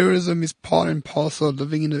 terrorism is part and parcel of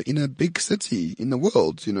living in a big city in the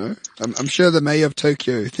world, I'm sure the mayor of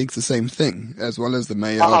Tokyo thinks the same thing, as well as the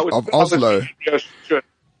mayor of Oslo.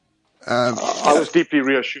 I was deeply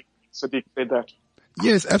reassured Sadiq said that.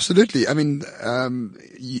 Yes, absolutely. I mean,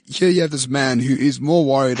 here you have this man who is more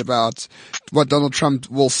worried about what Donald Trump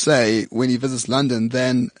will say when he visits London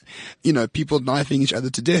than, people knifing each other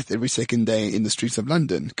to death every second day in the streets of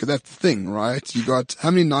London. Because that's the thing, right? You got,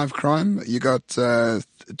 how many knife crime? You got 20,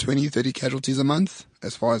 30 casualties a month,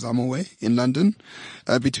 as far as I'm aware, in London,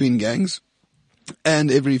 between gangs. And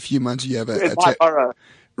every few months you have a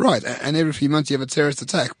right, and every few months you have a terrorist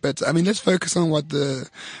attack. But I mean, let's focus on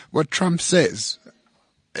what Trump says.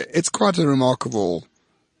 It's quite a remarkable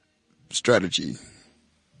strategy.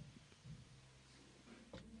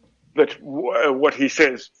 But what he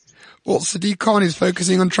says. Well, Sadiq Khan is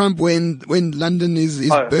focusing on Trump when London is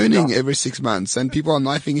burning every 6 months and people are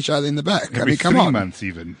knifing each other in the back. Every 3 months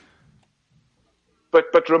even.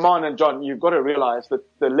 But Rahman and John, you've got to realize that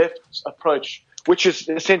the left's approach, which is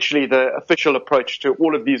essentially the official approach to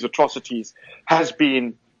all of these atrocities, has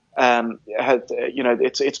been,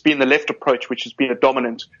 it's been the left approach which has been a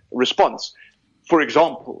dominant response. For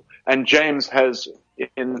example, and James Glenpoll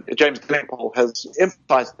has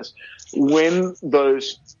emphasized this, when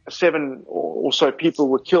those 7 or so people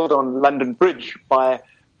were killed on London Bridge by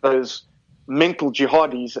those mental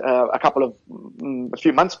jihadis a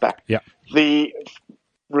few months back, the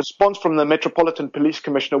response from the Metropolitan Police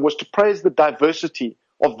Commissioner was to praise the diversity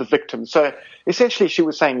of the victims. So essentially she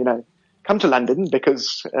was saying, come to London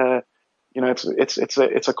because,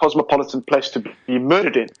 it's a cosmopolitan place to be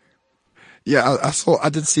murdered in. Yeah, I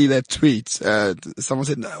did see that tweet. Someone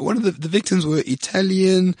said one of the victims were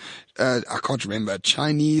Italian, I can't remember,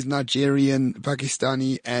 Chinese, Nigerian,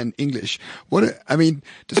 Pakistani, and English.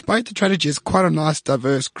 Despite the tragedy, it's quite a nice,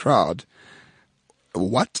 diverse crowd.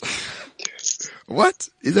 What? What?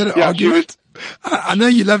 Is that an argument? I know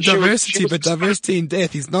you love diversity, but diversity in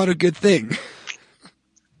death is not a good thing.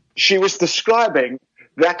 She was describing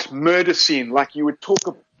that murder scene like you would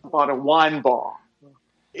talk about a wine bar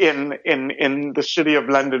in the city of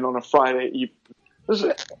London on a Friday evening. It was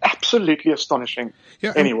absolutely astonishing.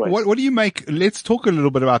 Yeah. Anyway, what do you make? Let's talk a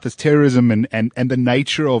little bit about this terrorism and the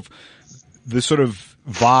nature of the sort of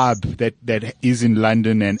vibe that is in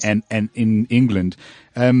London and in England.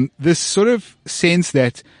 This sort of sense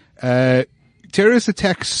that terrorist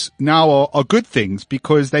attacks now are good things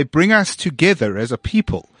because they bring us together as a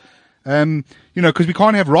people. Because we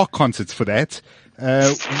can't have rock concerts for that.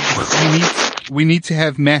 We need to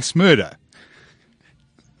have mass murder.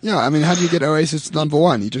 Yeah, I mean, how do you get Oasis to number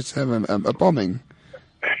one? You just have a bombing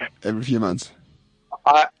every few months.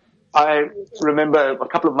 I remember a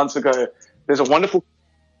couple of months ago, there's a wonderful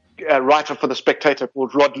writer for The Spectator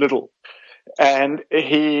called Rod Liddell, and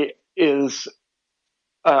he is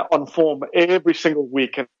on form every single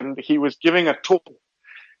week, and he was giving a talk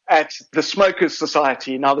at the Smokers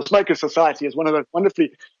Society. Now, the Smokers Society is one of those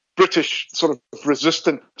wonderfully British sort of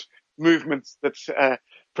resistant movements that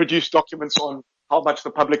produce documents on how much the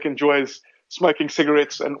public enjoys smoking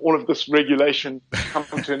cigarettes, and all of this regulation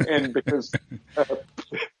come to an end because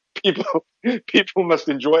people must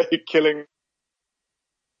enjoy killing.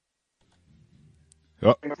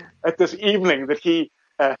 Oh. At this evening that he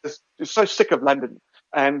is so sick of London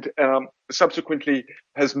and subsequently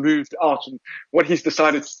has moved out. And what he's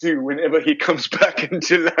decided to do whenever he comes back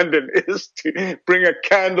into London is to bring a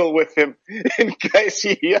candle with him in case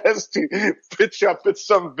he has to pitch up at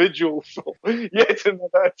some vigil for yet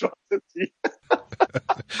another atrocity.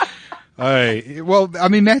 Well, I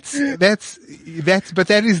mean, but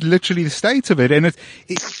that is literally the state of it. And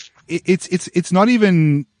it's not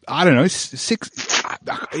even, I don't know,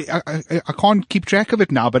 I can't keep track of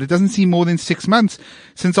it now, but it doesn't seem more than 6 months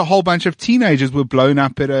since a whole bunch of teenagers were blown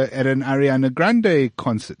up at an Ariana Grande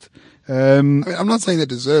concert. I mean, I'm not saying they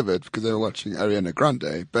deserve it because they were watching Ariana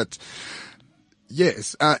Grande, but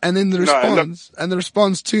yes. And then the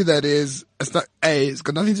response to that is, it's not, A, it's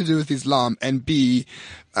got nothing to do with Islam, and B,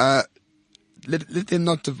 let them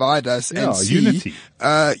not divide us, and C, unity.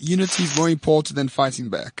 Unity is more important than fighting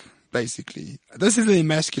back, basically. This is an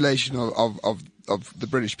emasculation of the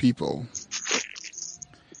British people.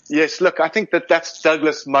 Yes, look, I think that's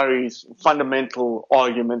Douglas Murray's fundamental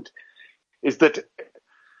argument, is that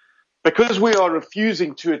because we are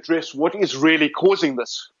refusing to address what is really causing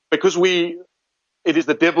this, because it is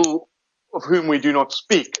the devil of whom we do not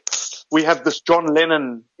speak, we have this John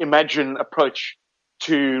Lennon imagine approach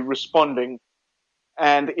to responding,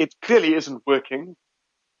 and it clearly isn't working.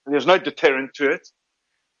 There's no deterrent to it.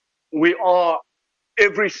 We are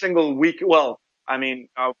every single week, well, I mean,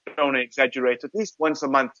 I don't want to exaggerate, at least once a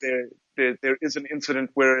month there is an incident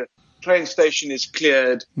where a train station is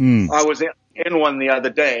cleared. I was in one the other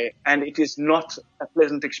day, and it is not a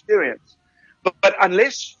pleasant experience. But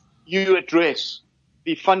unless you address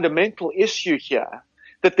the fundamental issue here,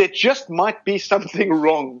 that there just might be something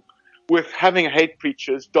wrong with having hate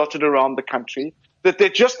preachers dotted around the country, that there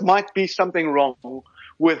just might be something wrong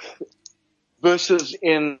with verses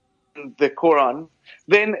in the Quran,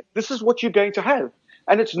 then this is what you're going to have.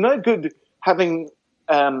 And it's no good having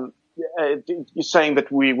saying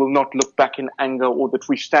that we will not look back in anger or that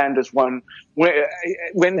we stand as one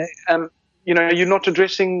when you're not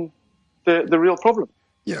addressing the real problem.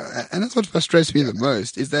 Yeah, and that's what frustrates me the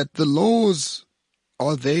most, is that the laws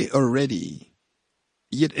are there already,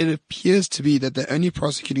 yet it appears to be that they're only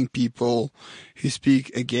prosecuting people who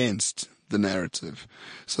speak against the narrative.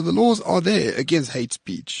 So the laws are there against hate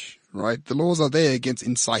speech, right? The laws are there against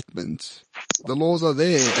incitement. The laws are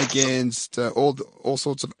there against all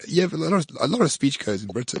sorts of, you have a lot of speech codes in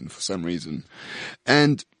Britain for some reason.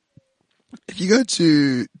 And if you go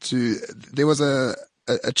to there was a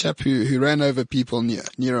chap who ran over people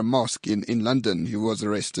near a mosque in London, who was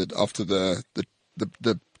arrested after the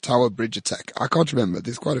Tower Bridge attack. I can't remember.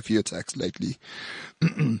 There's quite a few attacks lately.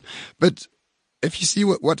 But if you see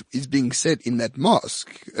what is being said in that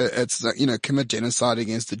mosque, it's commit genocide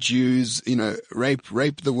against the Jews,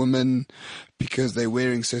 rape the women because they're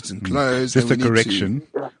wearing certain clothes. Just a correction,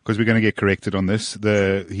 because we're going to get corrected on this.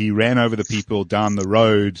 He ran over the people down the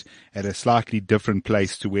road at a slightly different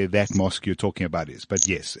place to where that mosque you're talking about is. But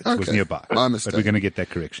yes, it was nearby. My mistake. But we're going to get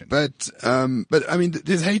that correction. But I mean,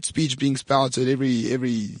 there's hate speech being spouted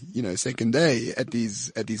every second day at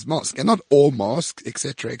these mosques, and not all mosques,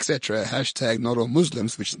 etc. Hashtag not all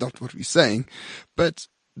Muslims, which is not what we're saying. But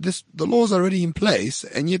the laws are already in place,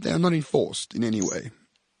 and yet they are not enforced in any way.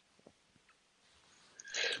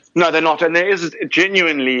 No, they're not. And there is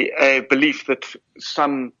genuinely a belief that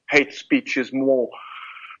some hate speech is more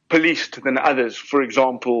policed than others. For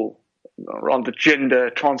example, around the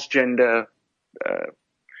gender, transgender.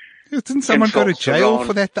 Didn't someone go to jail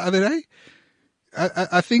for that the other day?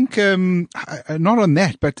 I think, not on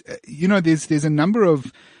that, but, there's a number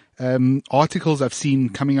of articles I've seen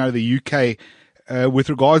coming out of the UK with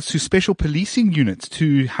regards to special policing units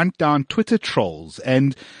to hunt down Twitter trolls.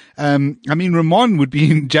 And, Ramon would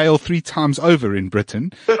be in jail 3 times over in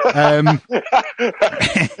Britain. There's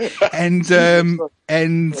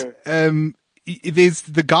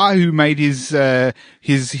the guy who made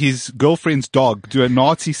his girlfriend's dog do a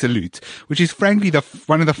Nazi salute, which is frankly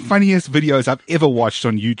one of the funniest videos I've ever watched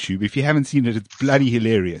on YouTube. If you haven't seen it, it's bloody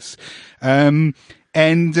hilarious. I'm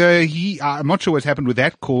not sure what's happened with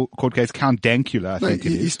that court case, Count Dankula, I think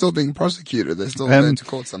it is. He's still being prosecuted. They're still going to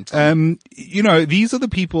court sometime. These are the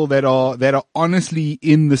people that are honestly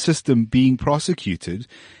in the system being prosecuted,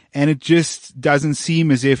 and it just doesn't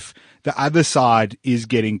seem as if the other side is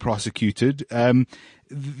getting prosecuted.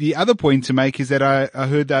 The other point to make is that I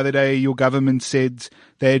heard the other day your government said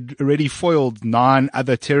they'd already foiled 9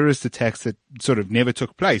 other terrorist attacks that sort of never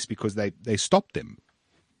took place because they stopped them.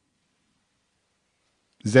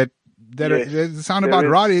 Does that sound about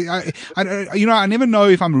right? I never know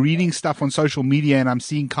if I'm reading stuff on social media and I'm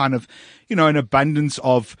seeing kind of, an abundance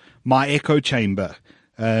of my echo chamber.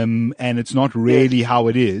 and it's not really how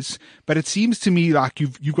it is. But it seems to me like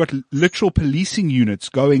you've got literal policing units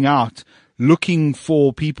going out looking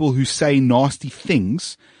for people who say nasty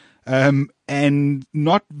things, and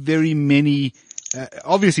not very many.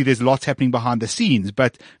 Obviously, there's lots happening behind the scenes,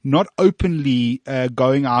 but not openly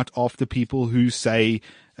going out after people who say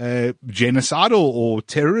genocidal or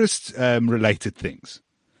terrorist related things.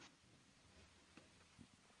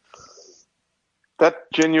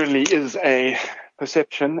 That genuinely is a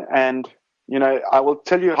perception, and I will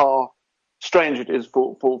tell you how strange it is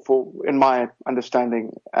for in my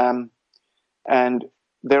understanding. And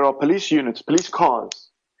there are police units, police cars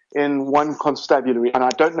in one constabulary, and I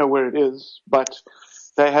don't know where it is, but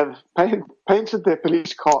they have painted their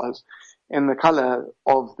police cars in the color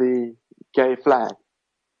of the gay flag.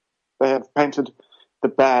 They have painted the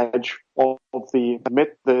badge of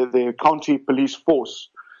the county police force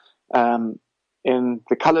in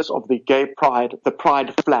the colors of the gay pride, the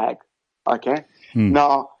pride flag. Okay.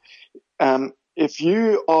 Now, if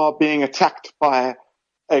you are being attacked by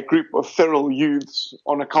a group of feral youths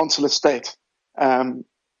on a council estate, and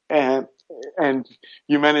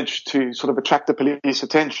you manage to sort of attract the police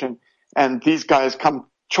attention, and these guys come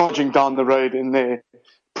charging down the road in their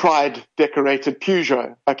pride decorated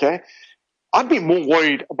Peugeot, okay, I'd be more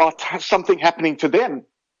worried about something happening to them.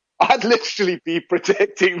 I'd literally be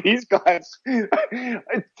protecting these guys. I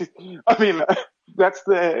mean, that's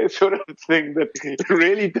the sort of thing that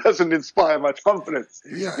really doesn't inspire much confidence.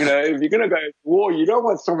 Yeah. If you're going to go to war, you don't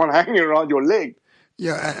want someone hanging around your leg.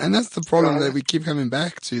 Yeah, and that's the problem that we keep coming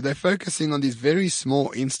back to. They're focusing on these very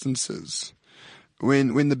small instances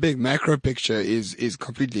when the big macro picture is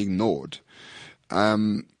completely ignored.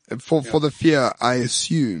 For the fear, I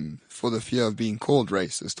assume, for the fear of being called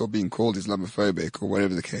racist or being called Islamophobic or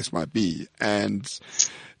whatever the case might be. And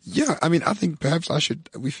yeah, I mean, I think perhaps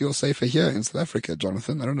we feel safer here in South Africa,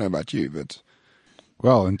 Jonathan. I don't know about you, but.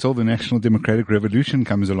 Well, until the National Democratic Revolution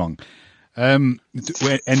comes along. And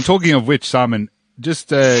talking of which, Simon,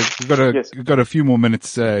 just, we've got a few more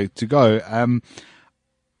minutes, to go.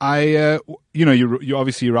 You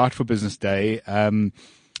obviously write for Business Day.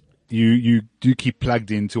 You do keep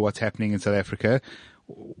plugged into what's happening in South Africa.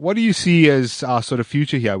 What do you see as our sort of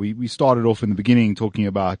future here? We started off in the beginning talking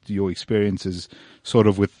about your experiences sort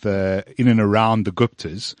of with, in and around the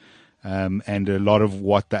Guptas, and a lot of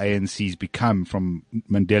what the ANC's become from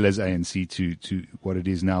Mandela's ANC to what it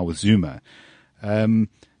is now with Zuma.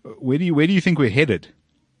 Where do you think we're headed?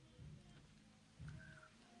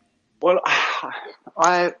 Well,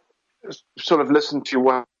 I sort of listened to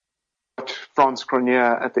what Frans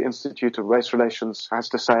Cronje at the Institute of Race Relations has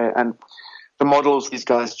to say, and the models these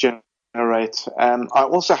guys generate. I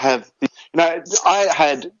also have, I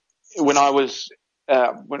had when I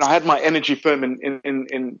had my energy firm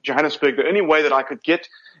in Johannesburg, the only way that I could get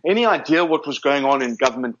any idea what was going on in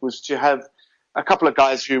government was to have a couple of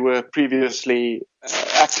guys who were previously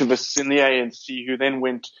activists in the ANC who then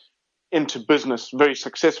went into business very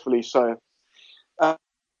successfully. So,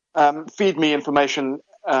 feed me information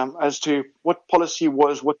as to what policy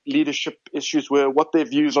was, what leadership issues were, what their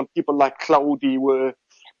views on people like Claudi were,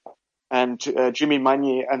 and Jimmy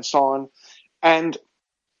Manye and so on. And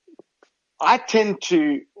I tend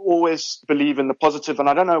to always believe in the positive, and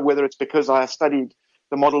I don't know whether it's because I studied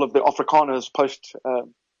the model of the Afrikaners post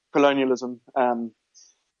colonialism,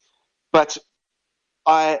 but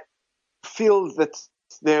I feel that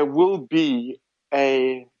there will be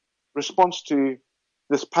a response to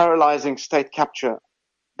this paralyzing state capture,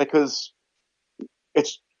 because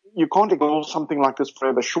you can't ignore something like this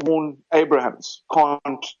forever. Sean Abrahams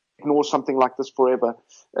can't ignore something like this forever.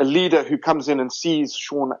 A leader who comes in and sees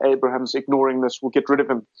Sean Abrahams ignoring this will get rid of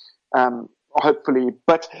him, hopefully.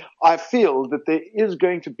 But I feel that there is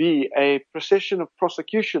going to be a procession of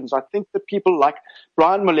prosecutions. I think that people like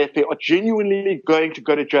Brian Molefe are genuinely going to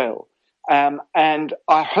go to jail. And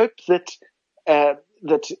I hope that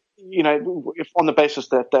if on the basis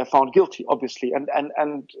that they're found guilty, obviously, and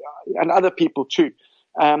other people too.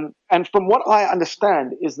 And from what I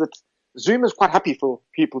understand is that Zuma is quite happy for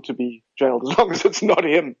people to be jailed as long as it's not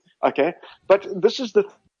him. Okay. But this is the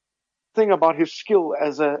thing about his skill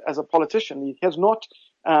as a politician. He is not,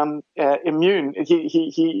 immune.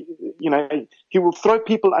 He will throw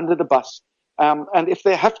people under the bus. And if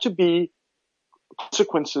there have to be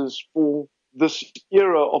consequences for this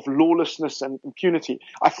era of lawlessness and impunity,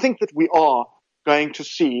 I think that we are going to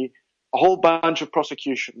see a whole bunch of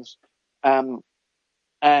prosecutions. That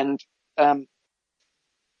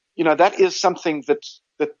is something that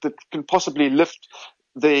can possibly lift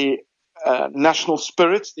the national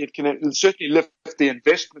spirit. It can certainly lift the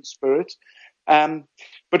investment spirit.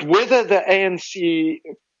 But whether the ANC,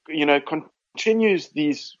 continues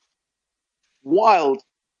these wild,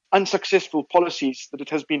 unsuccessful policies that it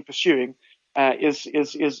has been pursuing, is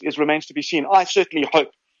remains to be seen. I certainly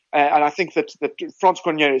hope, and I think that Frans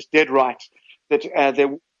Cronje is dead right, that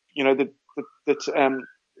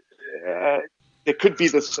there could be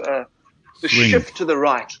this the shift to the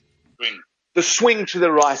right, the swing to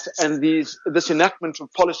the right, and this enactment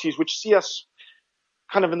of policies which see us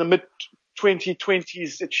kind of in the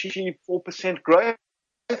mid-2020s achieve 4% growth,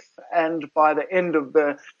 and by the end of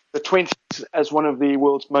the 20s as one of the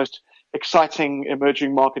world's most exciting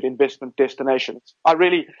emerging market investment destinations. I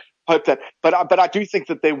really hope that, but I do think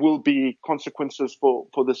that there will be consequences for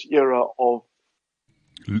this era of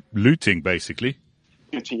looting, basically.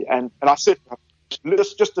 And I certainly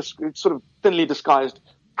just this sort of thinly disguised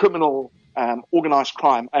criminal organized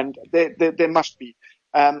crime, and there must be.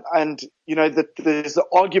 That there's the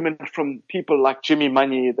argument from people like Jimmy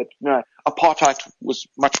Money that, apartheid was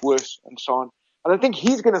much worse and so on. And I think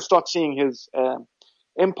he's going to start seeing his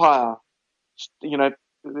empire,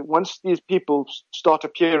 once these people start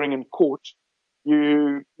appearing in court,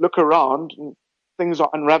 you look around and things are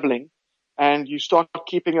unraveling and you start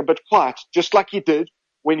keeping a bit quiet, just like he did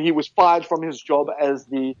when he was fired from his job as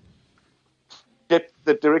the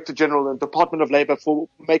Director General in the Department of Labour for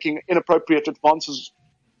making inappropriate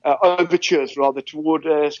overtures toward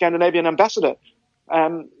a Scandinavian ambassador.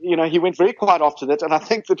 He went very quiet after that, and I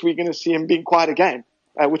think that we're going to see him being quiet again,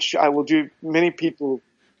 which I will do many people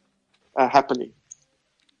happily.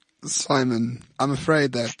 Simon, I'm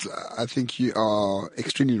afraid that I think you are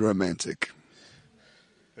extremely romantic.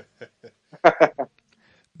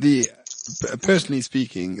 Personally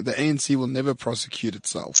speaking, the ANC will never prosecute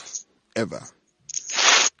itself, ever.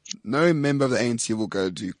 No member of the ANC will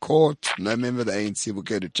go to court. No member of the ANC will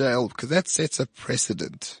go to jail, because that sets a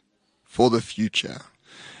precedent for the future.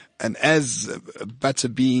 And as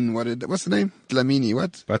Butterbean, what's the name? Dlamini,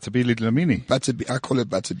 what? Butterbean Dlamini. I call it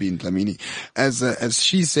Butterbean Dlamini. As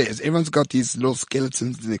she says, everyone's got these little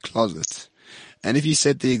skeletons in their closet. And if you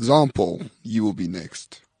set the example, you will be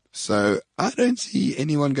next. So I don't see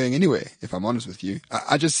anyone going anywhere, if I'm honest with you.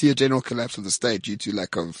 I just see a general collapse of the state due to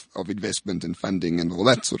lack of investment and funding and all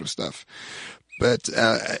that sort of stuff. But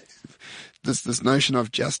this notion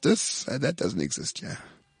of justice, that doesn't exist here.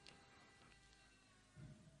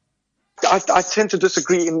 I tend to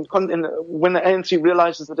disagree when the ANC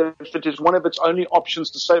realizes that if it is one of its only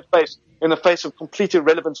options to save face in the face of complete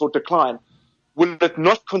irrelevance or decline, will it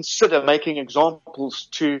not consider making examples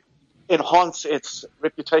to enhance its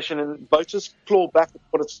reputation and voters claw back at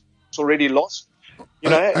what it's already lost?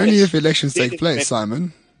 Only if elections take place,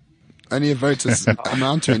 Simon. Only if voters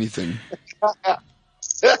amount to anything.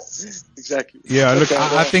 Exactly. Yeah, look,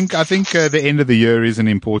 I think the end of the year is an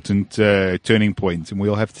important turning point, and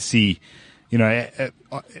we'll have to see.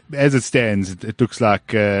 As it stands, it looks like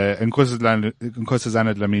Nkosazana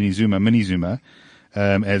Dlamini Zuma, Mini Zuma,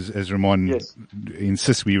 as Ramon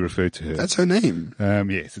insists we refer to her. That's her name.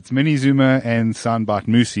 Yes, it's Mini Zuma and Soundbite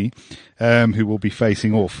Musi, who will be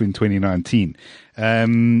facing off in 2019.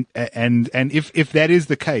 And if that is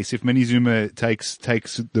the case, if Mini Zuma takes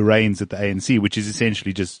the reins at the ANC, which is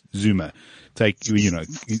essentially just Zuma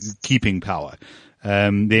keeping power,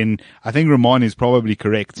 then I think Ramon is probably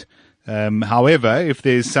correct. However, if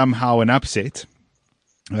there's somehow an upset,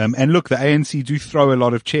 and look, the ANC do throw a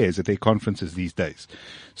lot of chairs at their conferences these days.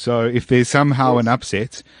 So if there's somehow an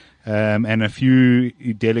upset, and a few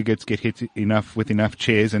delegates get hit with enough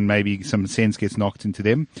chairs and maybe some sense gets knocked into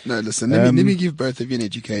them. No, listen, let me give both of you an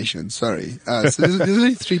education. Sorry. So there's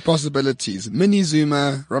only three possibilities. Mini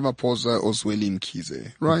Zuma, Ramaphosa, or Zweli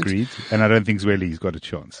Mkhize, right? Agreed. And I don't think Zweli's got a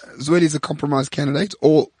chance. Zweli's a compromise candidate,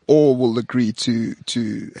 or will agree to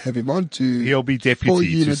have him on He'll be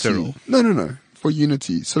deputy to Cyril. No. For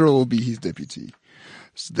unity. Cyril will be his deputy.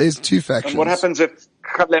 So there's two factions. And what happens if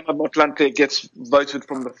Kgalema Motlanthe gets voted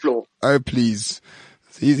from the floor? Oh, please.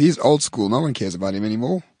 He's old school. No one cares about him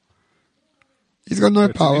anymore. He's got no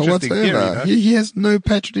power whatsoever. Theory, he has no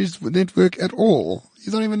patronage network at all.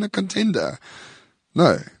 He's not even a contender.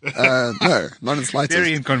 No, not in the slightest.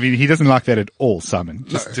 Very inconvenient. He doesn't like that at all, Simon.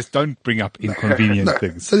 Just don't bring up inconvenient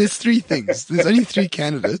things. So there's three things. There's only three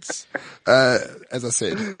candidates. As I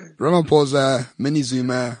said, Ramaphosa, Mini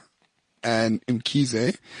Zuma, and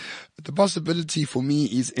Mkhize. The possibility for me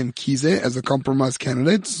is Mkhize as a compromise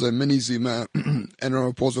candidate. So Mini Zuma and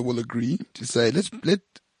Ramaphosa will agree to say, let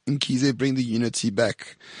Mkhize bring the unity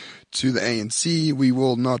back to the ANC. We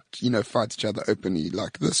will not, fight each other openly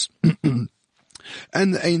like this.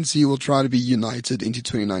 And the ANC will try to be united into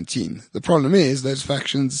 2019. The problem is those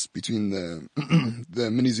factions between the the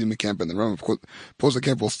mini Zuma camp and the Ramaphosa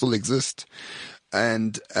camp will still exist,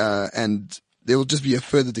 and there will just be a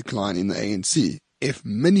further decline in the ANC. If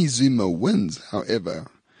mini Zuma wins, however,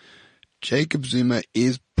 Jacob Zuma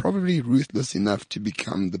is probably ruthless enough to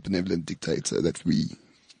become the benevolent dictator that we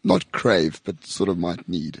not crave, but sort of might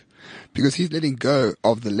need, because he's letting go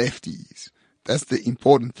of the lefties. That's the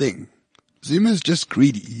important thing. Zuma's just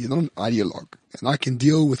greedy. He's not an ideologue, and I can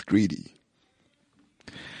deal with greedy.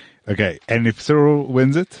 Okay, and if Cyril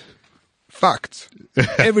wins it? Fucked.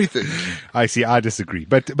 Everything. I see. I disagree,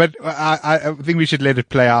 but I think we should let it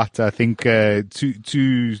play out. I think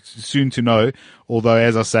too soon to know. Although,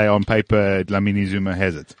 as I say, on paper, Dlamini Zuma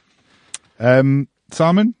has it.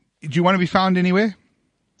 Simon, do you want to be found anywhere?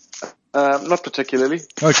 Not particularly.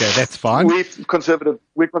 Okay, that's fine. We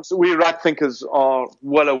right thinkers are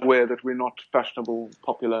well aware that we're not fashionable,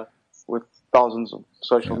 popular, with thousands of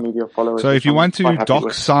social media followers. So if you want to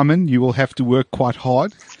dox Simon, you will have to work quite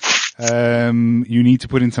hard. You need to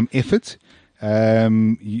put in some effort.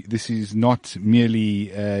 This is not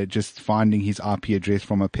merely just finding his IP address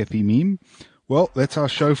from a Pepe meme. Well, that's our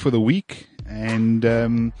show for the week. And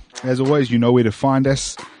as always, you know where to find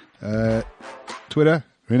us. Twitter,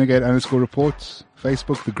 Renegade_reports.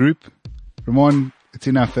 Facebook, the group. Ramon, it's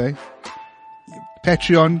enough, eh?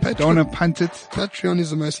 Patreon, don't want to punt it. Patreon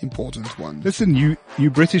is the most important one. Listen, you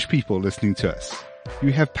British people listening to us,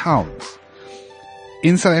 you have pounds.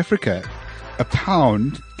 In South Africa, a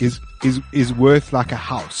pound is worth like a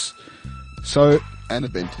house. So, and a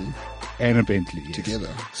Bentley. Yes. Together.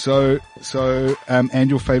 So, and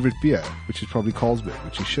your favorite beer, which is probably Carlsberg,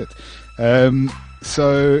 which is shit.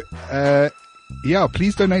 Yeah,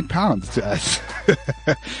 please donate pounds to us.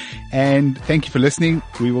 And thank you for listening.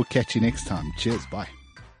 We will catch you next time. Cheers. Bye.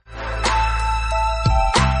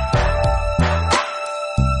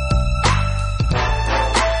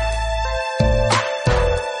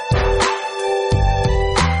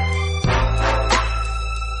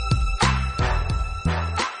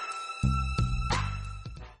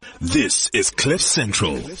 This is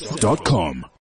CliffCentral.com.